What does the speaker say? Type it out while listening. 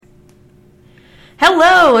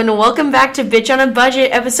Hello, and welcome back to Bitch on a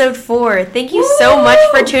Budget, episode 4. Thank you so much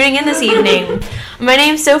for tuning in this evening. My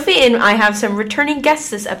name's Sophie, and I have some returning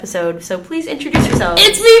guests this episode, so please introduce yourselves.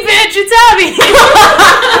 It's me, bitch! It's Abby!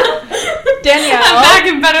 Danielle. I'm back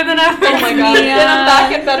and better than ever. Oh my god. Yeah. Then I'm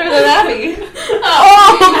back and better than Abby.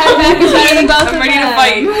 I'm back and better than both I'm of ready them. to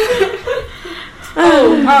fight.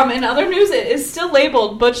 In other news, it is still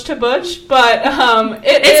labeled Butch to Butch, but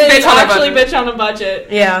it's Bitch on a actually Budget. Bitch on a Budget.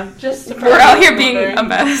 Yeah. Just We're out here being a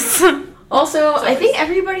mess. Also, I think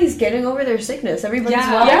everybody's getting over their sickness. Everybody's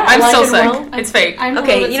well. Yeah. I'm alive still and sick. well. It's fake. I'm a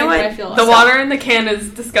Okay, little bit you know sick, what? but I feel The sick. water in the can is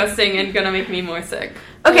disgusting and gonna make me more sick.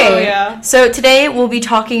 Okay, Oh, yeah. So today we'll be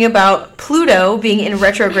talking about Pluto being in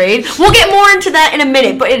retrograde. We'll get more into that in a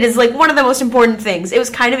minute, but it is like one of the most important things. It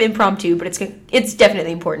was kind of impromptu, but it's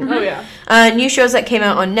definitely important. Oh, yeah. New shows that came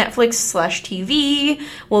out on Netflix/TV.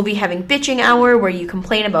 We'll be having Bitching Hour, where you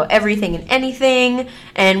complain about everything and anything,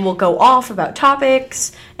 and we'll go off about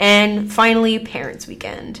topics. And finally, Parents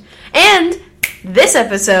Weekend. And this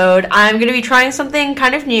episode, I'm going to be trying something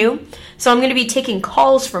kind of new. So I'm going to be taking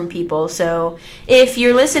calls from people. So if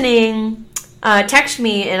you're listening, text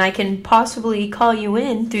me and I can possibly call you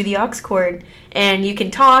in through the aux cord. And you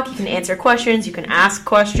can talk, you can answer questions, you can ask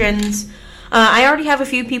questions. I already have a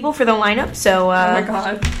few people for the lineup, so... Oh my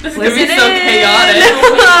god. This is gonna listen be so in.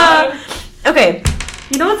 chaotic. Okay.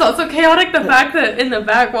 You know what's also chaotic? The fact that in the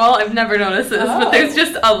back wall, I've never noticed this, but there's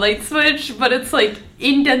just a light switch, but it's like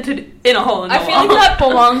indented in a hole in the I wall. feel like that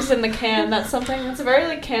belongs in the can. That's something that's a very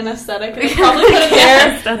like can aesthetic. They probably put it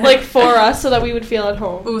there Aesthetic. like for us so that we would feel at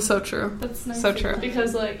home. Ooh, so true. That's nice. So true.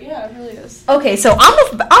 Because like yeah, it really is. Okay, so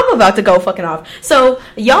I'm about to go fucking off. So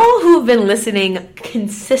y'all who've been listening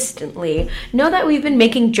consistently know that we've been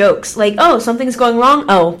making jokes. Like, oh, something's going wrong.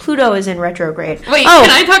 Oh, Pluto is in retrograde. Wait, oh, can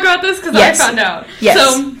I talk about this? Because Yes. I found out. Yes.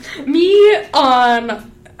 So, me on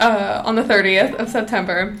the 30th of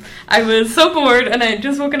September, I was so bored and I had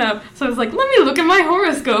just woken up, so I was like, let me look at my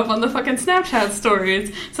horoscope on the fucking Snapchat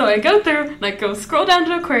stories. So I go through, like, go scroll down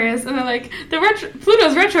to Aquarius, and they're like,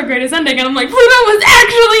 Pluto's retrograde is ending, and I'm like, Pluto was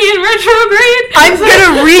actually in retrograde! I'm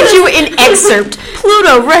gonna read you an excerpt.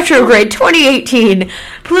 Pluto retrograde 2018.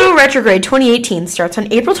 Pluto retrograde 2018 starts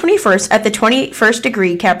on April 21st at the 21st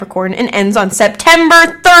degree Capricorn and ends on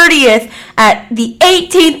September 30th at the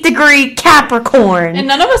 18th degree Capricorn. And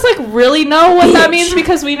none of us like really know what that means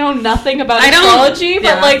because we know nothing about astrology. But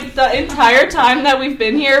yeah. like the entire time that we've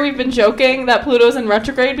been here, we've been joking that Pluto's in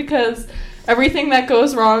retrograde because everything that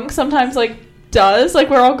goes wrong sometimes like does. Like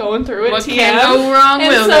we're all going through it. What TM. can go wrong And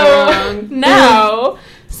will so go wrong. now,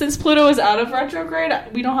 since Pluto is out of retrograde,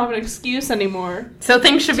 we don't have an excuse anymore. So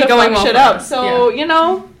things should be to going fuck well shit for up. us. So Yeah. you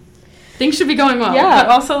know, Things should be going well. Yeah. But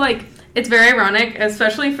also, like, it's very ironic,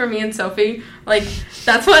 especially for me and Sophie. Like,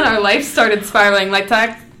 that's when our life started spiraling. Like,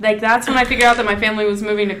 that's when I figured out that my family was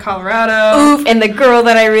moving to Colorado. Oof, and the girl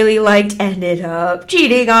that I really liked ended up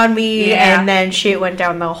cheating on me, Yeah. and then shit went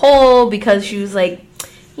down the hole because she was like,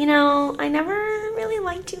 you know, I never really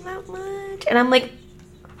liked you that much. And I'm like,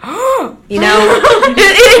 you know,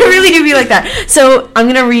 it really do be like that. So I'm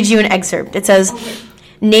going to read you an excerpt. It says,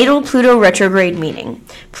 natal Pluto retrograde meaning.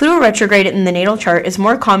 Pluto retrograde in the natal chart is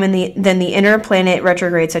more common than the inner planet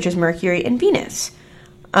retrograde such as Mercury and Venus.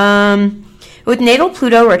 With natal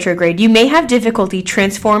Pluto retrograde, you may have difficulty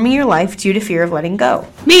transforming your life due to fear of letting go.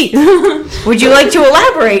 Me! Would you like to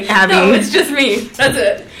elaborate, Abby? No, it's just me. That's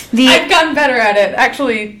it. I've gotten better at it.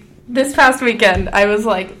 Actually, this past weekend, I was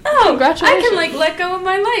like, oh, Congratulations. I can, like, let go of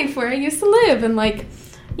my life where I used to live and, like,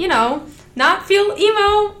 you know, not feel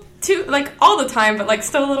emo too, like, all the time, but, like,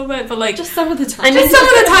 still a little bit, but, like... just some of the time. I mean, just some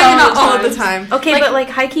of the time and not some all of of the the time. Okay, like, but like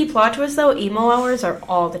high-key plot twist though, emo hours are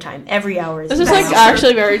all the time. Every hour is This is best. like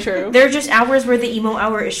actually very true. There are just hours where the emo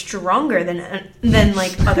hour is stronger than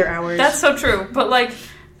like other hours. That's so true. But, like,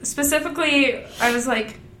 specifically, I was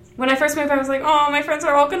like, when I first moved, I was like, oh, my friends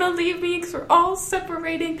are all going to leave me because we're all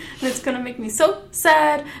separating, and it's going to make me so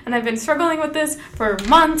sad, and I've been struggling with this for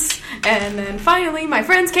months, and then finally, my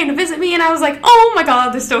friends came to visit me, and I was like, oh my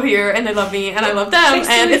god, they're still here, and they love me, and I love them,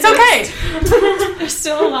 and it's okay. They're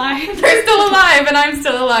still alive. They're still alive, and I'm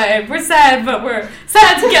still alive. We're sad, but we're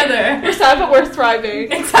sad together. We're sad, but we're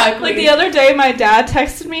thriving. Exactly. Like the other day, my dad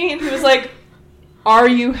texted me, and he was like, are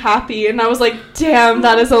you happy? And I was like, damn,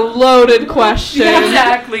 that is a loaded question. Yeah,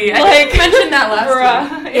 exactly. I Like, mentioned that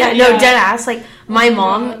last week. yeah, no, dead ass. Like my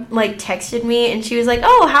mom like texted me and she was like,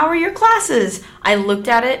 "Oh, how are your classes?" I looked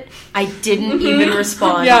at it. I didn't even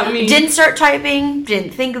respond. Yeah, me. Didn't start typing.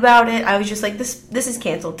 Didn't think about it. I was just like, "This is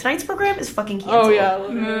canceled. Tonight's program is fucking canceled." Oh yeah.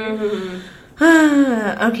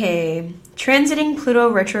 Mm-hmm. Okay. Transiting Pluto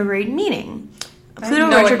retrograde meaning. Pluto no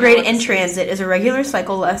idea retrograde what in this transit is a regular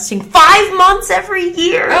cycle lasting 5 months every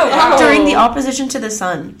year wow. during the opposition to the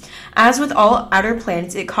sun. As with all outer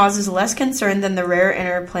planets, it causes less concern than the rare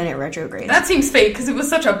inner planet retrogrades. That seems fake because it was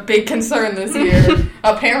such a big concern this year,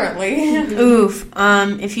 apparently. Oof.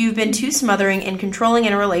 If you've been too smothering and controlling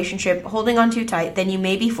in a relationship, holding on too tight, then you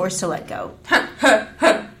may be forced to let go.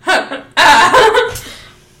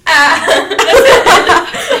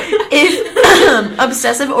 If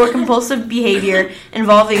obsessive or compulsive behavior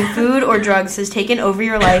involving food or drugs has taken over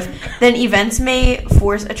your life, then events may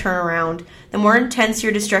force a turnaround. The more intense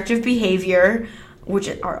your destructive behavior, which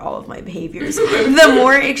are all of my behaviors, the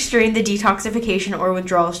more extreme the detoxification or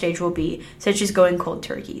withdrawal stage will be, such as going cold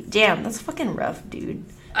turkey. Damn, that's fucking rough, dude.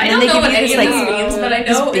 I don't know what any of this means, but I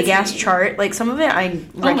know this big ass chart. Like some of it, I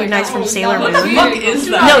recognize from Sailor Moon. What the fuck is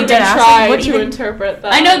that? No, dead ass. Try What to even? interpret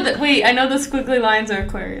that. I know that. Wait, I know the squiggly lines are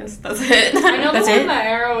Aquarius. That's it. I know That's the one it? that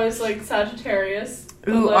arrow is like Sagittarius.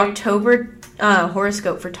 but, Ooh, like, October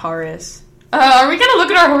horoscope for Taurus. Are we gonna look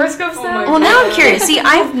at our horoscopes Oh now? my Well, now I'm God. curious. See,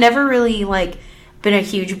 I've never really been a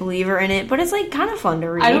huge believer in it, but it's kind of fun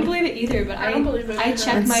to read. I don't believe it either, but I don't believe it I either.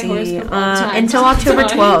 check Let's my see. horoscope all the time. Until October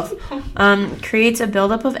Time. 12th, creates a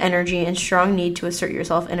buildup of energy and strong need to assert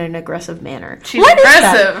yourself in an aggressive manner. She's What is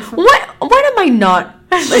that? aggressive. What am I not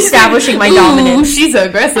establishing my Ooh, dominance? she's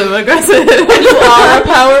aggressive. You are a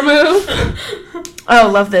power move.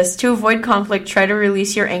 Oh, love this. To avoid conflict, try to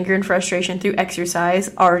release your anger and frustration through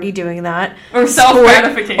exercise. Already doing that. Or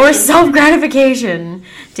self-gratification. Or self-gratification.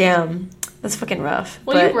 Damn. That's fucking rough.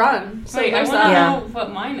 Well, but, you run. So Wait, I there's want to that. Yeah. know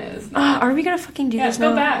what mine is. are we gonna fucking do Yeah, this go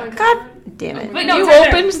now? back. God damn it. Wait, no, You it's right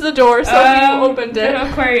opened the door, so you opened Good it.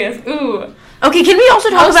 Aquarius. Ooh. Okay, can we also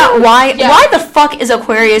talk Also, about why yeah. why the fuck is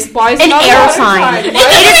Aquarius Why is it an not a air water sign? sign? It Why is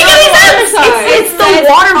doesn't it make not any a water sense. sign? It's the It's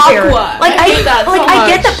water bearer. aqua. Like I hate that so I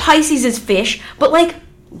get much. that Pisces is fish, but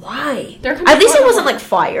why? There can be At least it water. wasn't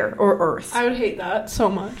fire or earth. I would hate that so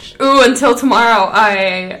much. Ooh, until tomorrow,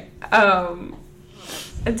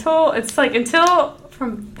 until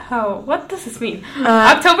from how? What does this mean?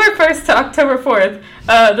 October 1st to October 4th,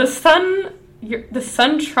 the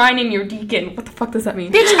sun trining your deacon. What the fuck does that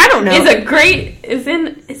mean? Bitch, I don't know.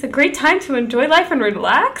 It's a great time to enjoy life and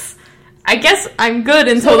relax. I guess I'm good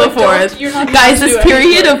until the 4th. You're not Guys, gonna this do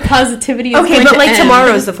period anything. of positivity is Okay, going but to like end.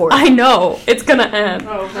 tomorrow's the 4th. I know. It's gonna end.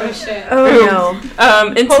 Oh, shit. Oh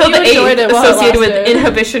Until Hope the you enjoyed 8th, it while it associated with lasted.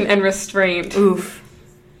 inhibition and restraint. no. Oof.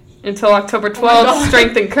 Until October 12th, God.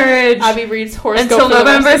 strength and courage. Abby reads horoscope Until for the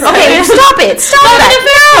November rest of Okay, the stop it. Stop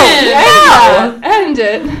that. End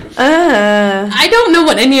it. I don't know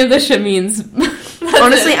what any of this shit means. That's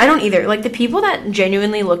Honestly, it. I don't either. Like the people that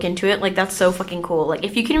genuinely look into it, like that's so fucking cool. Like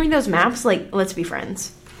if you can read those maps, like let's be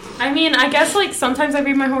friends. I mean, I guess like sometimes I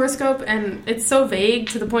read my horoscope and it's so vague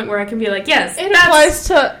to the point where I can be like, yes, It that's- applies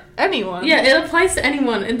to anyone. Yeah, it applies to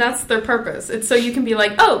anyone, and that's their purpose. It's so you can be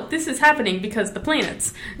like, oh, this is happening because the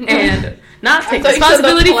planets, and not take I thought you said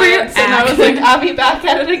the responsibility for your plants, and I was like, actions. Abby, back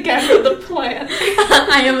at it again with the plant.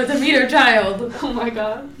 I am a Demeter child. Oh my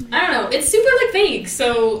god. I don't know. It's super like vague,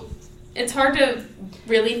 so it's hard to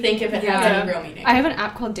really think if it has Yeah. any real meaning. I have an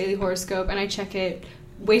app called Daily Horoscope, and I check it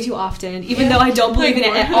way too often, even though I don't believe in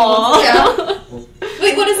it at Like, all. Yeah.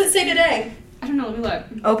 Wait, what does it say today? I don't know. Let me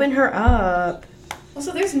look. Open her up.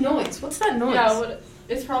 Also, there's noise. What's that noise? Yeah,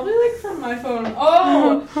 it's probably like from my phone.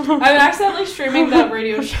 Oh, I'm accidentally streaming that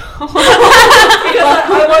radio show because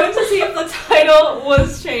I wanted to see if the title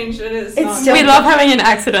was changed, and it's not. still- We love having an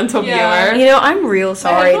accidental Yeah. viewer. You know, I'm real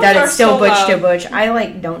sorry headphones that are it's still so butch to loud. butch. I I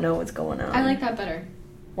don't know what's going on. I like that better.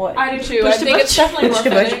 what? I do too. Push I to think push. it's definitely Push more to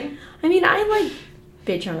push. fitting. I mean, I like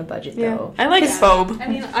bitch on a budget though. I like Bob. I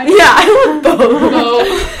mean, I love bob.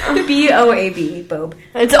 Boab. BOAB, bob.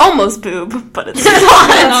 It's almost boob, but it's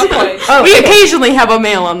Not quite. Oh, we okay. occasionally have a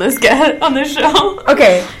male on this on this show.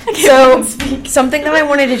 Okay, so something that I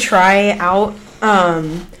wanted to try out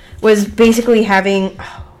was basically having.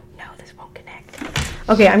 Oh no, this won't connect.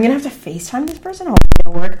 Okay, I'm gonna have to FaceTime this person. Hopefully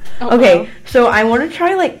it'll work. Oh, Okay, wow. so I want to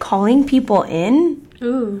try calling people in.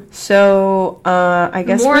 Ooh, So I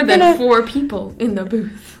guess more we're than gonna. 4 people in the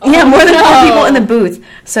booth. Yeah, more than 4 no. people in the booth.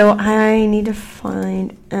 So I need to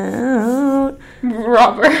find out.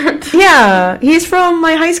 Robert. Yeah, he's from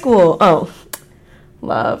my high school. Oh,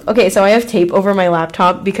 love. Okay, so I have tape over my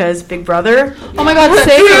laptop because Big Brother. Oh my god,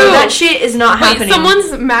 same. That shit is not Wait, happening. someone's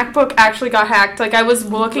MacBook actually got hacked. Like I was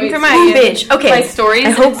looking through my Ooh, bitch. Okay, my stories. I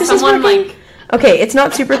hope and this is someone working. like Okay, it's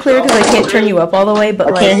not super clear because I can't turn you up all the way,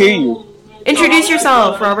 but I can't hear you. introduce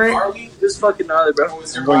yourself, Robert. This fucking knowledge, bro.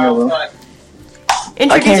 I'm going over.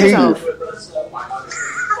 Introduce I can't hear you. yourself.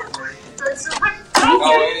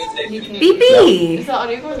 BB. Is the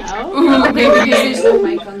audio going out? Okay, we're using the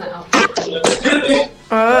mic on the output.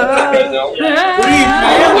 Yeah,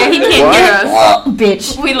 he can't hear us.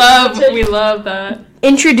 Bitch. We love that.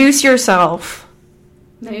 Introduce yourself.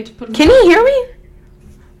 Now you have to put Can you hear me?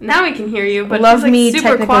 Now we can hear you, but Love it's like me super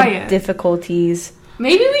technical quiet. difficulties.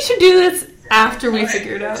 Maybe we should do this after we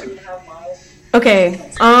figure it out.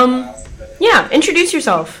 Okay. Yeah. Introduce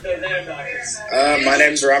yourself. My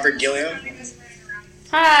name's Robert Gilliam.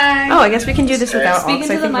 Hi. Oh, I guess we can do this without Speak Ox.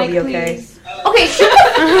 into I the think mic, we'll be okay. please. Okay.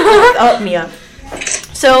 Up, Mia.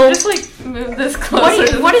 So, Just like move this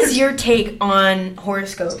closer. what is your take on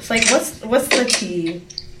horoscopes? Like, what's the tea?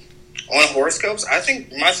 On horoscopes, I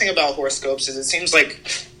think my thing about horoscopes is it seems like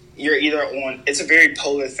you're either on. It's a very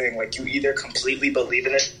polar thing. Like you either completely believe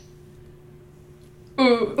in it.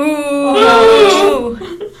 Ooh.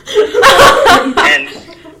 And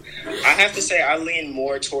I have to say, I lean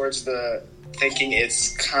more towards the thinking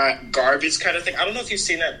it's garbage kind of thing. I don't know if you've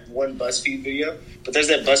seen that one BuzzFeed video, but there's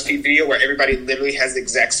that BuzzFeed video where everybody literally has the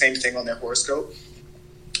exact same thing on their horoscope.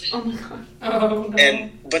 Oh my god. Oh no.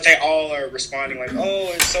 But they all are responding like,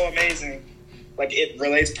 oh, it's so amazing. Like, it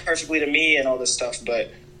relates perfectly to me and all this stuff, but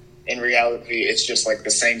in reality, it's just like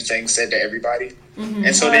the same thing said to everybody. Mm-hmm.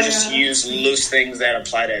 And so they just use loose things that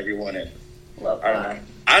apply to everyone. And Love I don't know.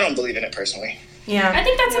 I don't believe in it personally. Yeah. I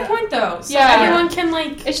think that's the point, though. So Yeah. everyone can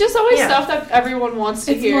like. It's just always Yeah. stuff that everyone wants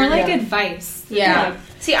to It's hear. more like Yeah. advice. Yeah.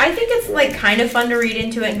 See, I think it's like kind of fun to read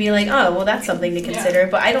into it and be like, oh, well, that's something to consider,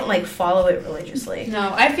 but I don't like follow it religiously.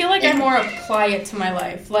 No, I feel like I more apply it to my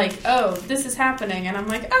life. Like, oh, this is happening, and I'm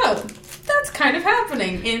like, oh, that's kind of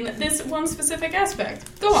happening in this one specific aspect.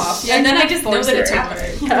 Go off, Yeah, and then I you just know force that it. it's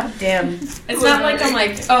happening. Yeah. Damn. It's not like I'm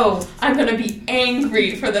like, oh, I'm gonna be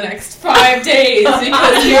angry for the next 5 days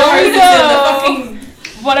because yours is in the fucking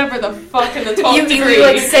whatever the fuck in the 12th degree. You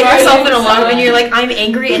like set yourself an alarm and you're like, I'm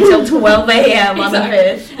angry until 12 a.m. on the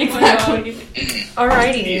 5th. Exactly.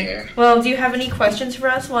 Alrighty. Yeah. Well, do you have any questions for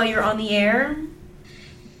us while you're on the air?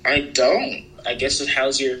 I don't. I guess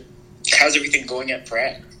how's everything going at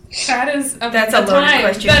Pratt? That is That's a loaded time.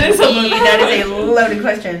 question. That is a loaded That is a loaded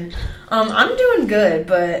question. I'm doing good,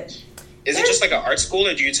 but Is it just like an art school,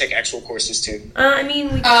 or do you take actual courses too? I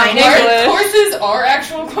mean, we kind of. Art courses are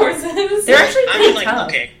actual courses. They're actually I pretty mean, like, tough.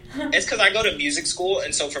 okay. It's because I go to music school,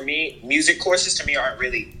 and so for me, music courses to me aren't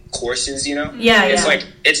really courses, you know? Yeah, It's yeah. like,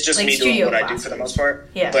 it's just Like me doing studio what I do classes. for the most part.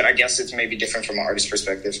 Yeah. But I guess it's maybe different from an artist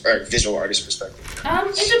perspective, or visual artist perspective.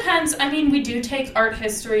 It depends. I mean, we do take art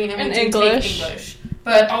history and we And do English. take English.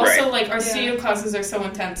 But also, Right. like, our Yeah. studio classes are so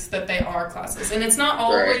intense that they are classes. And it's not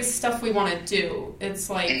always Right. stuff we want to do. It's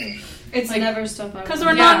like, It's Like- never stuff I Because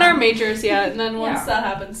want. we're not in Yeah. our majors yet, and then once Yeah. that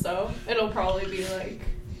happens, though, it'll probably be like,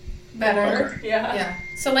 better. Okay. yeah. Yeah.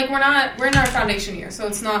 So, like, we're in our foundation year, so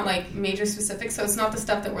it's not, like, major specific. So it's not the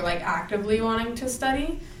stuff that we're, like, actively wanting to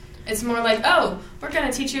study. It's more like, oh, we're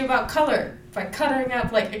going to teach you about color by cutting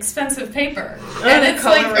up, like, expensive paper. And it's,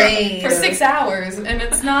 like, coloring. for 6 hours. And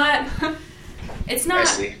it's not... It's I not...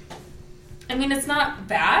 see. I mean, it's not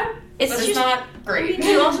bad, It's but just- it's not I great. mean,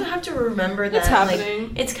 you also have to remember that It's happening.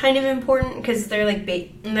 like it's kind of important because they're like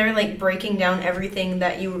they're like breaking down everything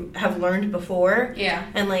that you have learned before Yeah.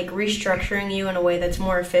 and like restructuring you in a way that's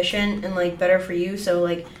more efficient and like better for you. So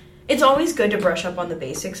like it's always good to brush up on the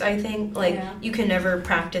basics. I think like Yeah. you can never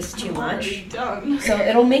practice too much. Done. So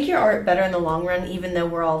it'll make your art better in the long run, even though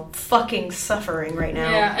we're all fucking suffering right now.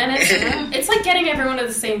 Yeah, and it's like getting everyone to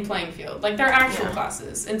the same playing field. Like, they're actual Yeah.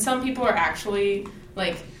 classes. And some people are actually,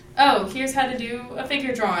 like, oh, here's how to do a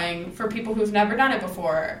figure drawing for people who've never done it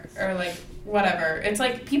before. Or, like, whatever. It's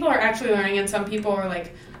like, people are actually learning, and some people are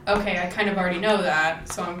like, okay, I kind of already know that,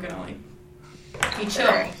 so I'm gonna, like, be chill.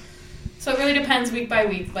 Right. So it really depends week by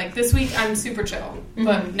week. Like, this week, I'm super chill.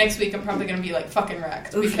 But next week, I'm probably gonna be, like, fucking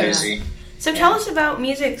wrecked. Oof, Because Crazy. So tell us about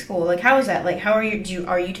music school. Like, how is that? Like, how are you?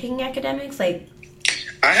 Are you taking academics? Like,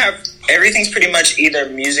 I have everything's pretty much either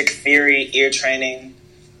music theory, ear training,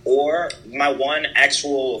 or my one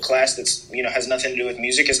actual class that's has nothing to do with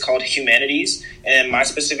music is called humanities. And in my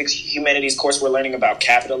specific humanities course, we're learning about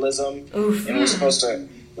capitalism, oof. and we're supposed to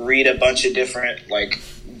read a bunch of different like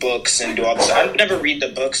books and do all this. I never read the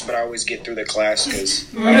books, but I always get through the class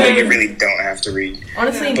because you really don't have to read.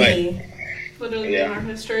 Honestly, But- me. Literally Yeah. in our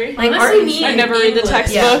history. Like Honestly, art, me I and never read the English.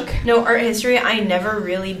 textbook. No, art history, I never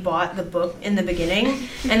really bought the book in the beginning.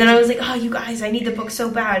 And then I was like, oh, you guys, I need the book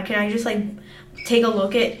so bad. Can I just, like, take a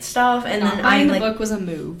look at stuff? And Not then buying I, the like... book was a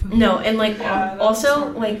move. No, and, like, Yeah, that's also,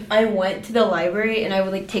 smart. like, I went to the library and I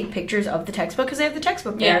would, like, take pictures of the textbook because I have the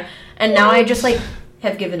textbook Yeah. there. And now I just, like,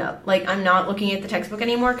 have given up. Like, I'm not looking at the textbook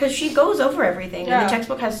anymore because she goes over everything. And the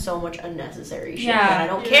textbook has so much unnecessary shit that I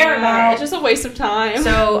don't care about. It's just a waste of time.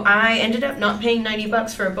 So I ended up not paying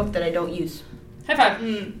 $90 for a book that I don't use. High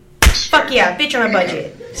five. Fuck yeah, bitch on a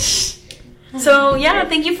budget. So, yeah,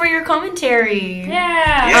 thank you for your commentary.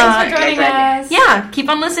 Yeah. Thanks for joining us. Yeah, keep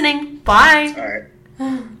on listening. Bye. All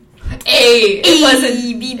right. Hey,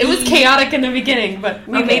 it was chaotic in the beginning, but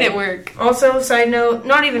we made it work. Also, side note,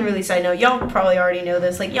 not even really side note, y'all probably already know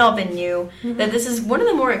this, like, y'all been new, that this is one of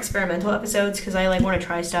the more experimental episodes, because I, like, want to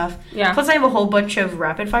try stuff. Yeah. Plus, I have a whole bunch of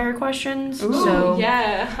rapid-fire questions, Ooh, so...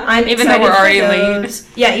 yeah. I'm even though we're already late.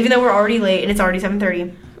 Yeah, even though we're already late, and it's already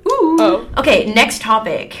 7:30. Ooh. Oh. Okay, next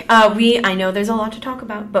topic. I know there's a lot to talk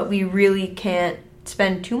about, but we really can't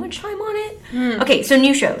spend too much time on it. Okay, so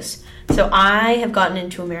new shows. So I have gotten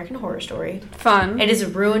into American Horror Story. Fun. It has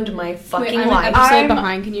ruined my fucking I'm life. an episode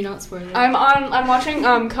behind. Can you not spoil it? I'm watching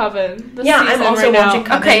Coven. This Yeah, I'm season also right watching now.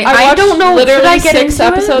 Coven. Okay, I I don't know. literally Should I get 6 into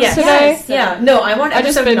episodes it? today. Yeah, no, I'm on I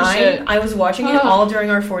just episode binged 9. it. I was watching it all during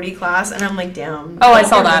our 4D class, and I'm like, damn. Oh, I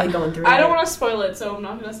saw I'm that. Really going through I don't it. want to spoil it, so I'm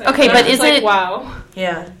not gonna say. Okay, it. but I'm is just like, it- wow?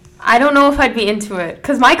 Yeah. I don't know if I'd be into it,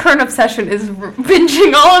 because my current obsession is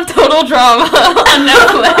binging all of Total Drama on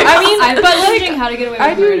Netflix. I mean, I've but been like, watching How to Get Away with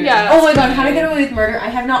I do, Murder. yeah. Oh my god, How to Get Away with Murder. I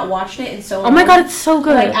have not watched it in so long. Oh my god, it's so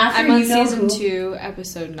good. Like, after I'm on you know season who- 2,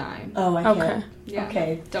 episode 9. Oh, I Okay. can't. Yeah.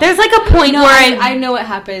 Okay. Don't. There's like a point No, where I know what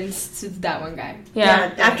happens to that one guy.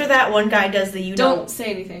 Yeah. After that one guy does the Don't say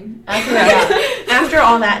anything. After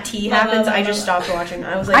all that tea La, la, happens, la, I la, just la. stopped watching.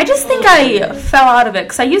 I was like, I just think I fell out of it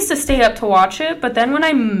because I used to stay up to watch it, but then when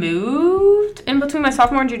I moved in between my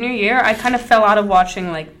sophomore and junior year, I kind of fell out of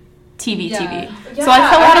watching like TV. So I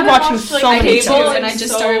fell out of watching so I many did too, shows. and I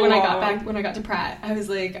just started when I got long. back when I got to Pratt. I was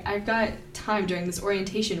like, I've got time during this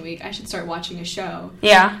orientation week. I should start watching a show.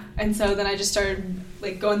 Yeah. And so then I just started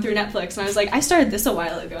like going through Netflix, and I was like, I started this a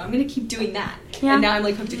while ago. I'm gonna keep doing that. Yeah. And now I'm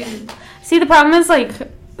like hooked again. See, the problem is like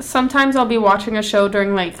sometimes I'll be watching a show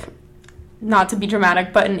during like, not to be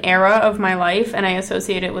dramatic, but an era of my life, and I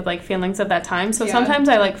associate it with like feelings of that time. So Yeah. sometimes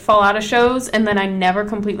I like fall out of shows and then I never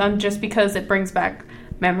complete them just because it brings back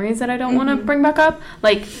memories that I don't want to bring back up.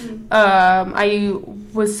 Like, I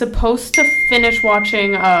was supposed to finish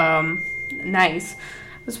watching, I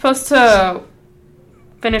was supposed to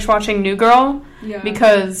finish watching New Girl Yeah.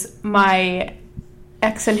 because my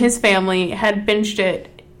ex and his family had binged it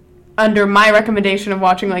under my recommendation of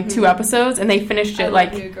watching like 2 episodes, and they finished I it love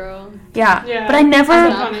like New Girl. yeah. Yeah. But I never I'm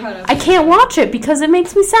not caught up. I can't watch it because it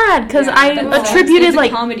makes me sad because Yeah, I that's- attributed it's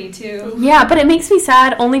like a comedy too. yeah, but it makes me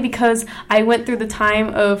sad only because I went through the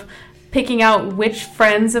time of picking out which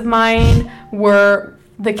friends of mine were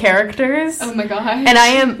the characters. Oh my god. And I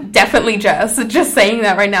am definitely Jess. Just saying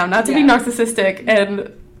that right now. Not to be Yeah. narcissistic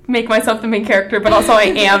and make myself the main character, but also I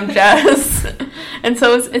am Jess. And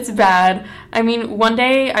so it's bad. I mean, one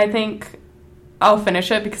day I think I'll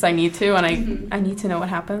finish it because I need to, and I need to know what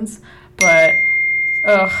happens. But,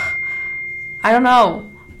 I don't know.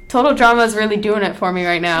 Total Drama is really doing it for me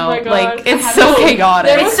right now. Oh my God. Like, it's so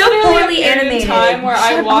chaotic. There was It's so literally a poorly period of animated. time where I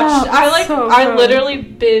Shut watched. up. I It's so I good. literally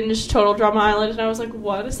binged Total Drama Island, and I was like,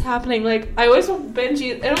 "What is happening?" Like, I always will binge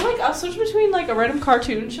it, and I'm like, I'll switch between like a random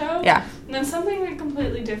cartoon show, Yeah. and then something like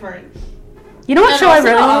completely different. You know what And show I also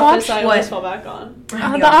really The want to Office, watch? I always fall back on.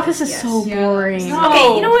 The Office is yes. so Yeah. boring. No.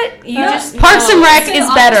 Okay, you know what? You just Parks and Rec is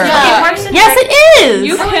better. Yeah. Okay, Parks and Yes, Rec- it is.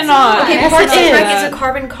 You No, it's cannot. not. Okay, Yes, Parks it and Rec is. is a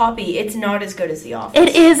carbon copy. It's not as good as The Office.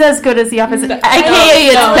 It is as good as The Office. No. AKA, I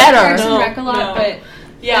it's No. like better. Parks and No. Rec a lot, No. but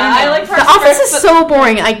Yeah, I I know. like Parks The and Office Rec, is but- so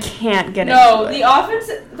boring. I can't get No, into it.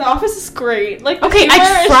 The Office is great. Like, the Okay, humor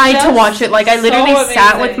I is tried to just watch it. Like, I literally so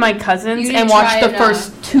sat with amazing. my cousins You and didn't watched try the enough.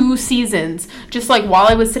 first 2 seasons. Just, like, while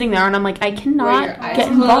I was sitting there, and I'm like, I were cannot your eyes get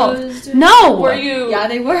involved. closed? No! Were you? Yeah,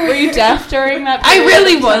 they were. Were you deaf during that? I period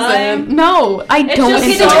really of wasn't. time? No, I It's don't just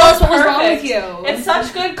Okay, enjoy then so tell it. us what was wrong with perfect. you. It's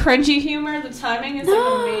such good cringy humor. The timing is No.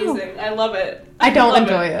 like amazing. I love it. I don't love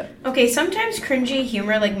enjoy it. Okay, sometimes cringy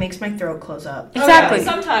humor like makes my throat close up. Exactly. Oh, yeah,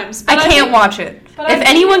 sometimes. I But can't think watch it. but I If think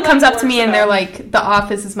anyone it, comes like, up to me works and it they're out. like, The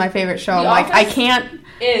Office is my favorite show, I'm The like, I Office can't.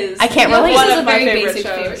 Is I can't The relate. Office One is of a my very favorite basic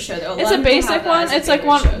shows. favorite show, though. It's lot a of people basic have that one. as a It's like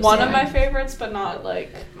favorite show, one so- of my favorites, but not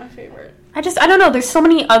like my favorite. I don't know. There's so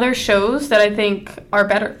many other shows that I think are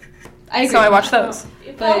better. I agree So I with watch that. those.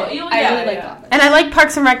 But I really like The Office. And I like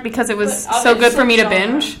Parks and Rec because it was But so good for me to genre.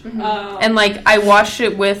 binge. Oh. And like I watched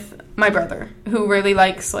it with my brother, who really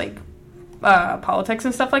likes like politics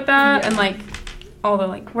and stuff like that, Yeah. and like all the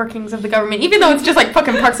like workings of the government. Even though it's just like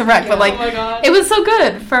fucking Parks and Rec, but Oh like my God. it was so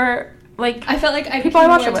good for like I felt like I People I became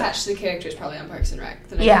watch more it with. attached to the characters probably on Parks and Rec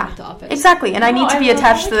than I Yeah. did with The Office. exactly. And I No, need to I be love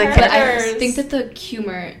attached all to the the But characters. I think that the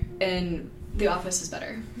humor in The Office is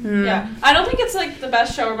better. Yeah. I don't think it's, like, the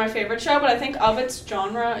best show or my favorite show, but I think of its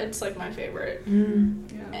genre, it's, like, my favorite. Yeah.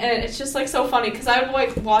 And it's just, like, so funny, because I would,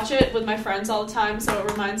 like, watch it with my friends all the time, so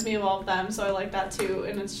it reminds me of all of them, so I like that, too.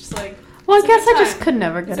 And it's just, like, Well, I it's a guess good I just time. could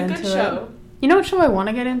never It's get a into good it. show. You know what show I want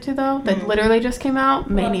to get into, though? That literally just came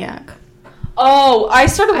out? Maniac. Oh, I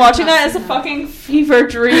started watching not that as a seen that. fucking fever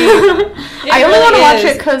dream. I only want to watch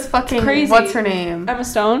it because fucking, crazy. what's her name? Emma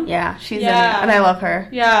Stone? Yeah, she's in Yeah. it, and I love her.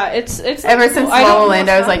 Yeah, it's Ever like, since cool. I La don't La know Land,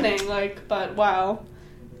 I was what's like- happening, but wow.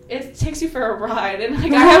 It takes you for a ride, and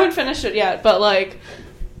like I haven't finished it yet, but like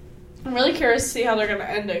I'm really curious to see how they're gonna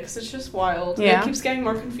end it, because it's just wild. Yeah. It keeps getting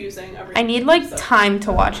more confusing every I need, like, episode. time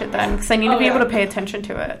to watch it then, because I need to Oh, be able yeah. to pay attention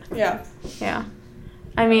to it. Yeah, Yeah.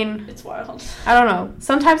 I mean, it's wild. I don't know.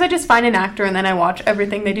 Sometimes I just find an actor and then I watch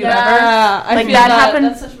everything they do ever. I Like, feel that That's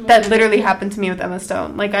happened, such a that motivator. literally happened to me with Emma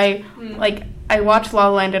Stone. Like, I watched La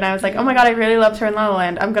La Land and I was like, oh my god, I really loved her in La La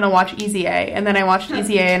Land. I'm gonna watch Easy A. And then I watched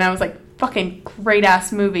Easy A and I was like, fucking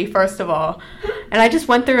great-ass movie, first of all. And I just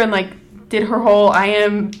went through and, like, did her whole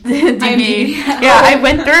IMDb. Yeah, I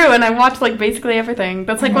went through and I watched, like, basically everything.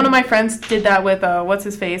 That's like one of my friends did that with, what's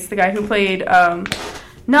his face? The guy who played,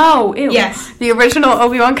 Yes. the original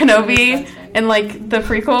Obi-Wan Kenobi and, like, the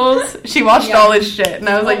prequels. She watched all his shit and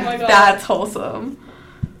I was Oh like, my God. that's wholesome.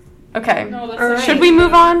 Okay. No, that's All such right. Should we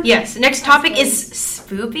move on? Yes, next topic is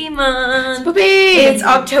Spoopy Month. Spoopy! It's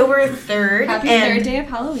October 3rd. Happy and third day of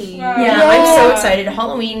Halloween. Wow. Yeah, Yeah. I'm so excited.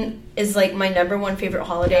 Halloween is like my number one favorite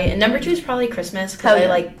holiday, and number two is probably Christmas because Hell I yeah.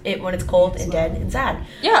 like it when it's cold and dead and sad.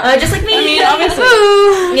 Yeah, Just like me. I mean, obviously.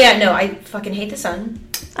 Woo! Yeah, no, I fucking hate the sun.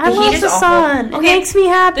 I The heat love is the awful. sun. It Okay. makes me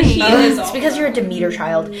happy. The heat is It's because you're a Demeter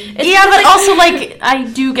child. It's Yeah, because, but also, like, I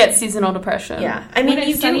do get seasonal depression. yeah, I mean, When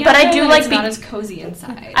you it's sunny do, but out I there, do then like it's being- not as cozy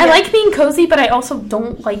inside. I like being cozy, but I also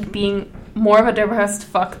don't like being more of a depressed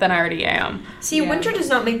fuck than I already am. See, Yeah. winter does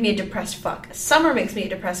not make me a depressed fuck. Summer makes me a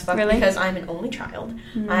depressed fuck Really? because I'm an only child.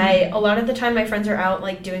 A lot of the time my friends are out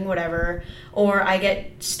like doing whatever, or I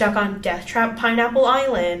get stuck on Death Trap Pineapple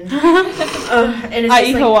Island. And it's I.e.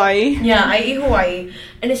 just like, Hawaii. yeah, i.e. Hawaii,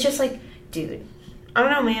 and it's just like, dude, I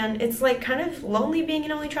don't know, man. It's like kind of lonely being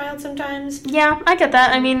an only child sometimes. Yeah, I get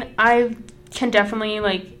that. I mean, I can definitely,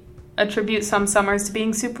 like, attribute some summers to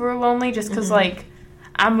being super lonely just because, like,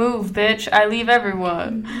 I move, bitch. I leave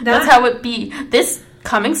everyone. That's how it be. This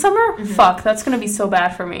coming summer, fuck, that's going to be so bad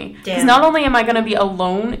for me. Because Damn. not only am I going to be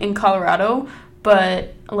alone in Colorado,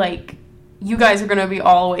 but, like, you guys are going to be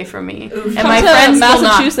all away from me. Oof. And Come my to friends will not.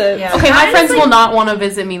 Massachusetts. Yeah. Okay, my Honestly- friends will not want to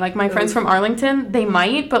visit me. Like, my friends Ooh. from Arlington, they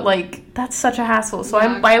might, but, like, that's such a hassle. So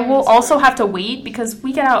Yeah, I will that's also fair. have to wait because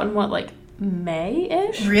we get out in, what, like,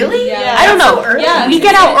 May-ish? Really? Yeah. I don't That's know. so early. Yeah, We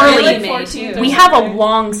get out Early early. May, 14th too. We have a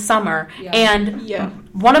long summer, Yeah. and Yeah.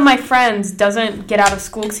 one of my friends doesn't get out of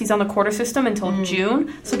school because he's on the quarter system until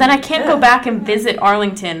June. So then I can't go Yeah. back and visit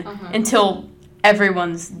Arlington until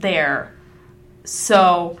everyone's there.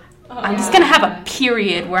 So I'm just gonna have a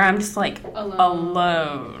period where I'm just like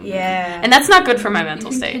alone. Yeah. And that's not good for my You mental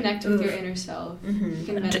can state. connect with your inner self. You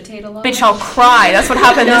can meditate a lot. Bitch, I'll cry. That's what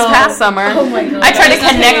happened this No. past summer. Oh my God. I tried to There's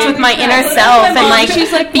nothing connect wrong with with my that. inner But self my and mom, like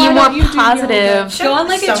she's like, be why more don't you do positive. Go on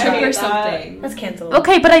like a So trip or bad. something. That's canceled.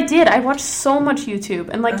 Okay, but I did. I watched so much YouTube,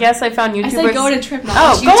 and like, yes, I found YouTubers. I said go on a trip, not Oh,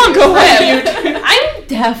 watch go on, YouTube. go on. I'm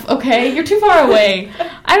deaf. Okay, you're too far away.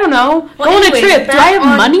 I don't know. Well, go on a anyways, trip. Do I back have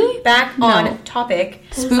on- money? Back No. on topic.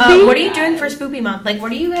 Spoopy? What are you doing for Spoopy Month? Like,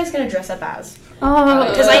 what are you guys gonna dress up as? Oh,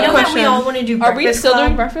 Because I know that we question. all want to do Are Breakfast we still Club.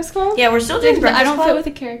 doing Breakfast Club? Yeah, we're still doing But Breakfast I don't Club. fit with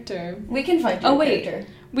a character. We can find you Oh, a wait. character.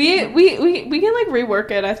 We can like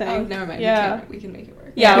rework it. I think. Oh, never mind. Yeah. We can make it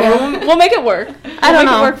work. Yeah, Yeah. We'll make it work. I don't We'll make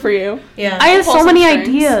know. it work for you. Yeah. I have Pull so some many strings.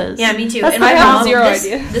 ideas. Yeah, me too. That's And my my I have mom, zero this,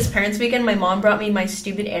 idea. this parents' weekend, my mom brought me my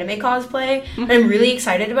stupid anime cosplay, and I'm really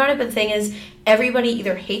excited about it. But the thing is, everybody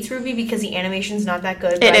either hates Ruby because the animation's not that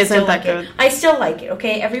good. But It I isn't still that like good. It. I still like it.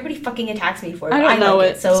 Okay, everybody fucking attacks me for it. I but don't know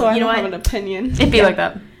like it, So, I you know don't have what? an opinion. It'd be like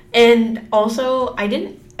that. And also, I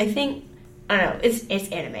think I don't know. It's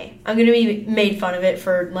anime. I'm gonna be made fun of it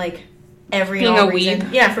for like every Being and all a reason.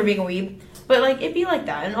 weeb. Yeah, for being a weeb. But like it'd be like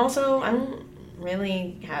that. And also, I don't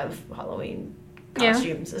really have Halloween Yeah.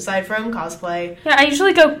 costumes aside from cosplay. Yeah, I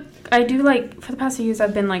usually go. I do like for the past few years.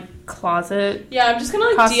 I've been like closet Yeah, I'm just gonna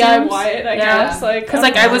like costumes. DIY it. I Yeah. guess like because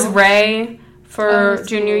like I was don't know. Ray for Oh, that's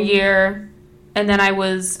junior cool. year, and then I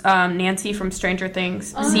was Nancy from Stranger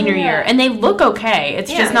Things senior year. And they look okay.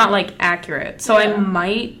 It's just not, like, accurate. So I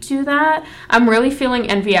might do that. I'm really feeling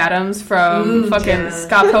Envy Adams from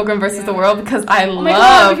Scott Pilgrim vs. the World because I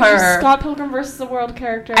love her. Scott Pilgrim vs. the World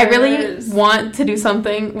character. I really want to do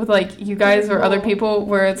something with, like, you guys or other people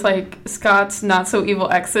where it's, like, Scott's not-so-evil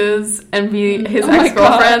exes and be his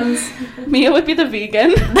ex-girlfriends. Mia would be the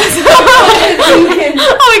vegan.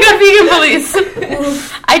 Oh my god, vegan police.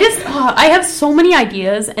 I have so many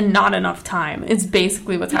ideas and not enough time. It's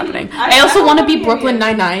basically what's happening. I also want to be Brooklyn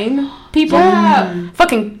Nine-Nine people. Yeah.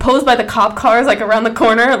 Fucking posed by the cop cars, like, around the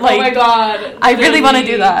corner. Like, oh my god. I really want to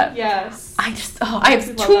do that. Yes. I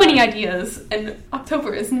have too many ideas, and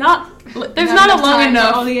October is not, there's not a long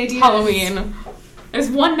enough Halloween. There's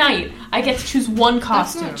one night. I get to choose one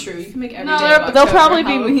costume. That's not true. You can make every day of October. There'll probably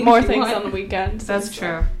be Halloween more things on the weekends. That's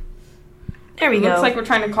true. There we go. Looks like we're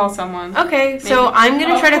trying to call someone. Okay, so I'm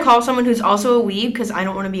going to try to call someone who's also a weeb because I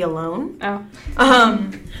don't want to be alone. Oh.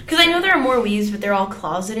 Because I know there are more weebs, but they're all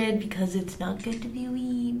closeted because it's not good to be a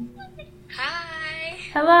weeb. Hi.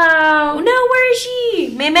 Hello. Oh, no, where is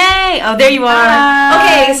she? May. Oh, there you are.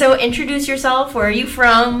 Hi. Okay, so introduce yourself. Where are you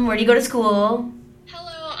from? Where do you go to school?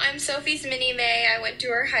 Hello, I'm Sophie's mini May. I went to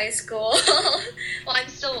her high school. Well, I'm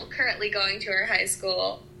still currently going to her high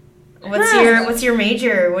school. What's your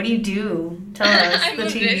major? What do you do? Tell us. I'm a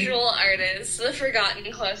visual artist, the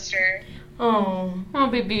Forgotten Cluster. Oh,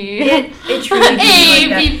 baby. It truly Hey,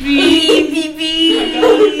 like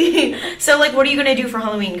baby. So, like, what are you gonna do for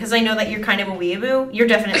Halloween? Because I know that you're kind of a weeaboo. You're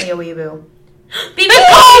definitely a weeaboo. The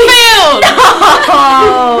Caulfield!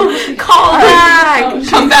 Oh, call back.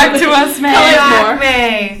 Come back to us, May. Come back,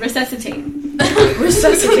 May. Resuscitate.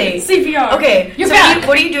 CPR. Okay, You're so back.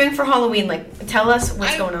 what are you doing for Halloween? Like, tell us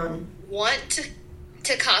what's going on. Want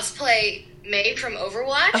to cosplay May from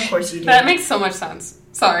Overwatch? Of course you do. That makes so much sense.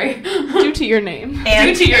 Sorry. Due to your name. And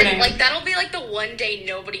Due to your name. Like, that'll be like the one day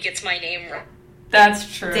nobody gets my name right.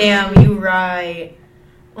 That's true. damn, you right.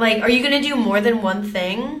 Like, are you gonna do more than one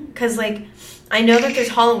thing? Because, like, I know that there's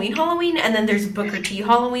Halloween, and then there's Booker T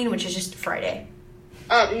Halloween, which is just Friday.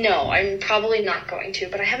 No, I'm probably not going to,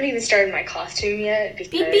 but I haven't even started my costume yet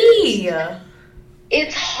because BB!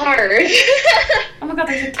 it's hard. Oh my god,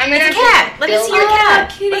 there's a I'm gonna It's a cat! Let us see your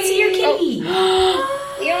cat! kitty. Let's see your kitty!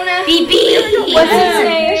 Fiona. BB! What's his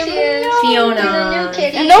name? There she is. Fiona. She's a new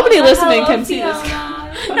kitty. And nobody listening can see this cat.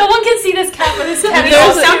 No one can see this cat, but this cat is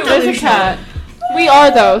There's also a cat. We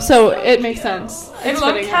are, though, so it makes sense. I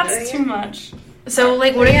love cats too much. So,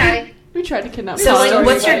 like, what are you... We tried to kidnap So, like, Sorry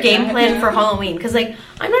what's your about game that. plan for Halloween? Because, like,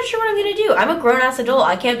 I'm not sure what I'm gonna do. I'm a grown-ass adult.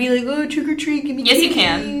 I can't be like, oh, trick-or-treat, give me Yes, you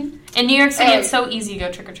candy. can. In New York City, it's so easy to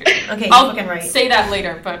go trick-or-treating. Okay, I'll you're fucking right. say that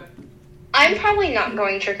later, but... I'm probably not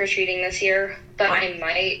going trick-or-treating this year, but I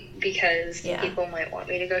might because Yeah. people might want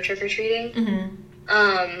me to go trick-or-treating. Mm-hmm.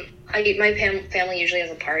 My family usually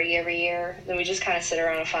has a party every year. Then we just kind of sit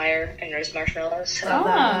around a fire and roast marshmallows. So Love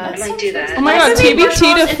that. I might do that. Oh my god,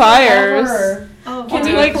 TBT to fires. Oh, Can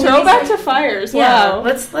we, like, throw back to fires? Yeah, Wow.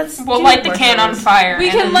 let's We'll do light the can on marshmallows. fire. We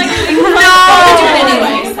and can, like, then- we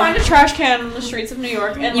No! can find a trash can on the streets of New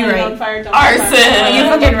York and You're light it right. on fire. Dump Arson! it back. You're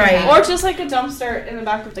fucking right. Or just, like, a dumpster in the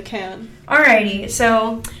back of the can. Alrighty,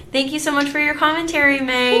 so thank you so much for your commentary,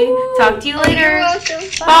 May. Talk to you You're later. welcome.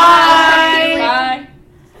 Bye. Bye.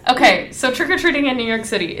 Okay, so trick-or-treating in New York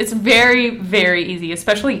City, it's very, very easy,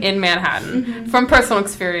 especially in Manhattan. From personal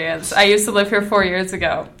experience, I used to live here 4 years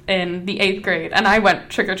ago in the 8th grade, and I went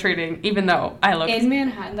trick-or-treating even though I looked... In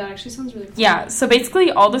Manhattan, that actually sounds really cool. Yeah, so basically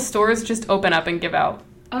all the stores just open up and give out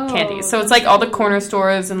candy. So it's like all the corner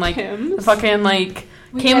stores and like Kim's? the fucking like...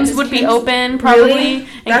 Wait, Kim's does would be Kim's- open probably Really? and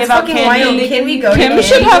That's give out fucking candy. wild. Can we go Kim to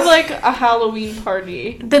should Kim's? have, like, a Halloween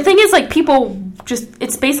party. The thing is, like, people just...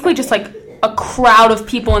 It's basically just like a crowd of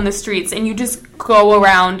people in the streets, and you just go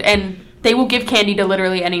around and they will give candy to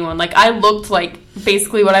literally anyone. Like, I looked like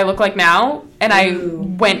basically what I look like now, and I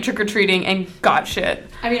went trick-or-treating and got shit.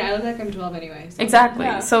 I mean, I look like I'm 12 anyway. So. Exactly.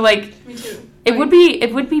 Yeah. So, like, Me too. it would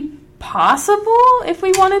be possible if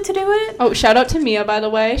we wanted to do it. Oh, shout out to Mia, by the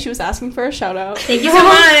way. She was asking for a shout out. Thank you so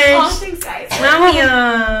much. Thanks, guys.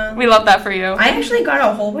 Lamia. We love that for you. I actually got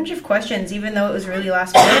a whole bunch of questions, even though it was really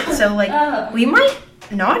last minute. So, like, we might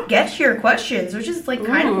not get to your questions, which is, like,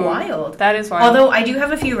 kind of Ooh, wild. That is wild. Although I do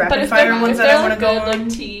have a few rapid fire ones that I want to go on. like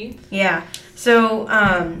tea. Yeah. So,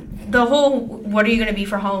 the whole "what are you going to be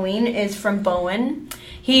for Halloween" is from Bowen.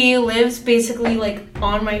 He lives basically, like,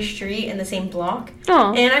 on my street in the same block.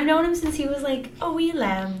 Aw. And I've known him since he was, like, a wee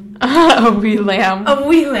lamb. A wee lamb. A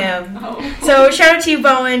wee lamb. Oh. So, shout out to you,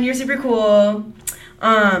 Bowen. You're super cool.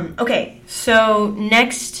 Okay, so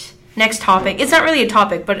next next topic. It's not really a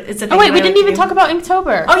topic, but it's a thing. Oh, wait, that we I didn't like to even do. talk about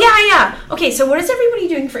Inktober. Oh, yeah. Okay, so what is everybody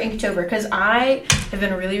doing for Inktober? Because I have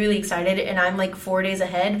been really, really excited, and I'm like 4 days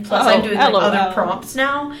ahead. Plus, I'm doing like LOL. other prompts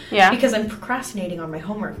now. Yeah. Because I'm procrastinating on my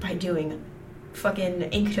homework by doing fucking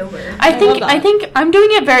Inktober. I love that. think I'm doing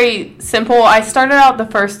it very simple. I started out the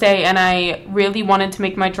first day, and I really wanted to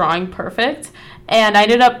make my drawing perfect. And I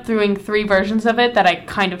ended up doing 3 versions of it that I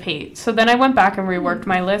kind of hate. So then I went back and reworked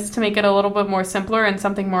my list to make it a little bit more simpler and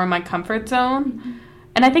something more in my comfort zone.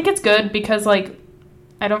 And I think it's good because, like,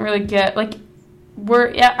 I don't really get, like, we're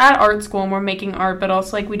at art school and we're making art, but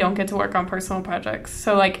also, like, we don't get to work on personal projects.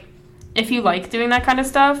 So, like, if you like doing that kind of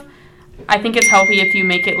stuff, I think it's healthy if you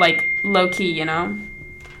make it, like, low-key, you know?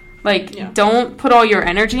 Like, don't put all your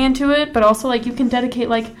energy into it, but also, like, you can dedicate,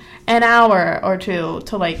 like, an hour or 2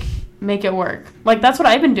 to, like, make it work. Like, that's what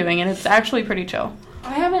I've been doing, and it's actually pretty chill.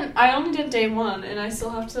 I only did day 1, and I still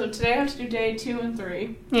have to, today I have to do day 2 and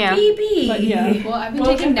 3. Yeah. Baby. But yeah. Well, I've been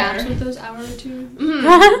Well, taking fair. naps with those hour or 2.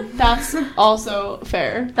 That's also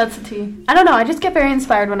fair. That's the tea. I don't know, I just get very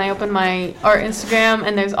inspired when I open my art Instagram,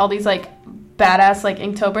 and there's all these, like, badass, like,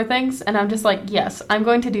 Inktober things, and I'm just like, yes, I'm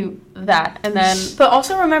going to do that, and then... But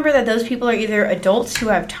also remember that those people are either adults who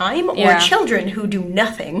have time or Yeah. children who do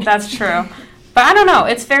nothing. That's true. But I don't know,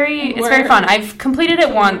 it's very fun. I've completed it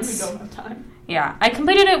We once. don't have time. Yeah, I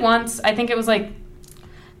completed it once. I think it was like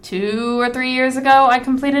 2 or 3 years ago I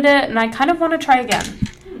completed it, and I kind of want to try again.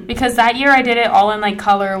 Because that year I did it all in, like,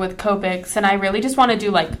 color with Copics, and I really just want to do,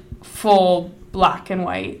 like, full black and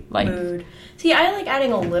white. Like, Mood. See, I like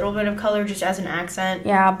adding a little bit of color just as an accent.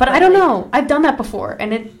 yeah, but I don't know. I've done that before,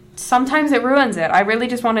 and sometimes it ruins it. I really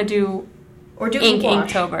just want to do Or do ink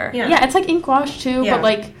wash. Inktober. Yeah. Yeah, it's like ink wash too, Yeah. but,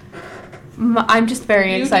 like, I'm just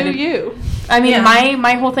very excited. You. I mean, Yeah.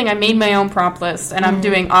 my whole thing, I made my own prompt list, and I'm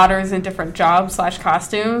doing otters in different jobs /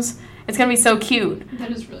 costumes. It's going to be so cute. That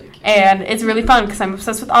is really cute. And it's really fun because I'm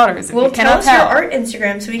obsessed with otters. If Well, you tell cannot us your tell. art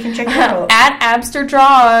Instagram so we can check it out. At Abster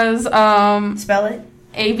Draws, Spell it.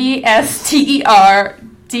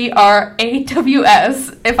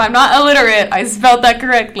 ABSTERDRAWS. If I'm not illiterate, I spelled that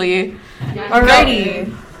correctly.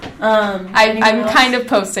 Alrighty. I'm kind of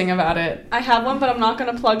posting about it. I have one, but I'm not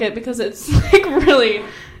going to plug it because it's, like, really...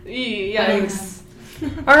 Yikes.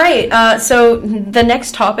 All right, so the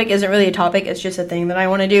next topic isn't really a topic, it's just a thing that I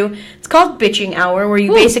want to do. It's called Bitching Hour, where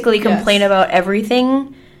you basically complain about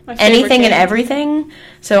everything, My favorite anything and game. everything.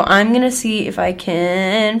 So I'm going to see if I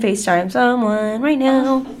can FaceTime someone right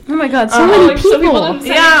now. Oh my god, so many like, so people people. don't-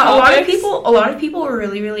 Yeah, a topics. lot of people are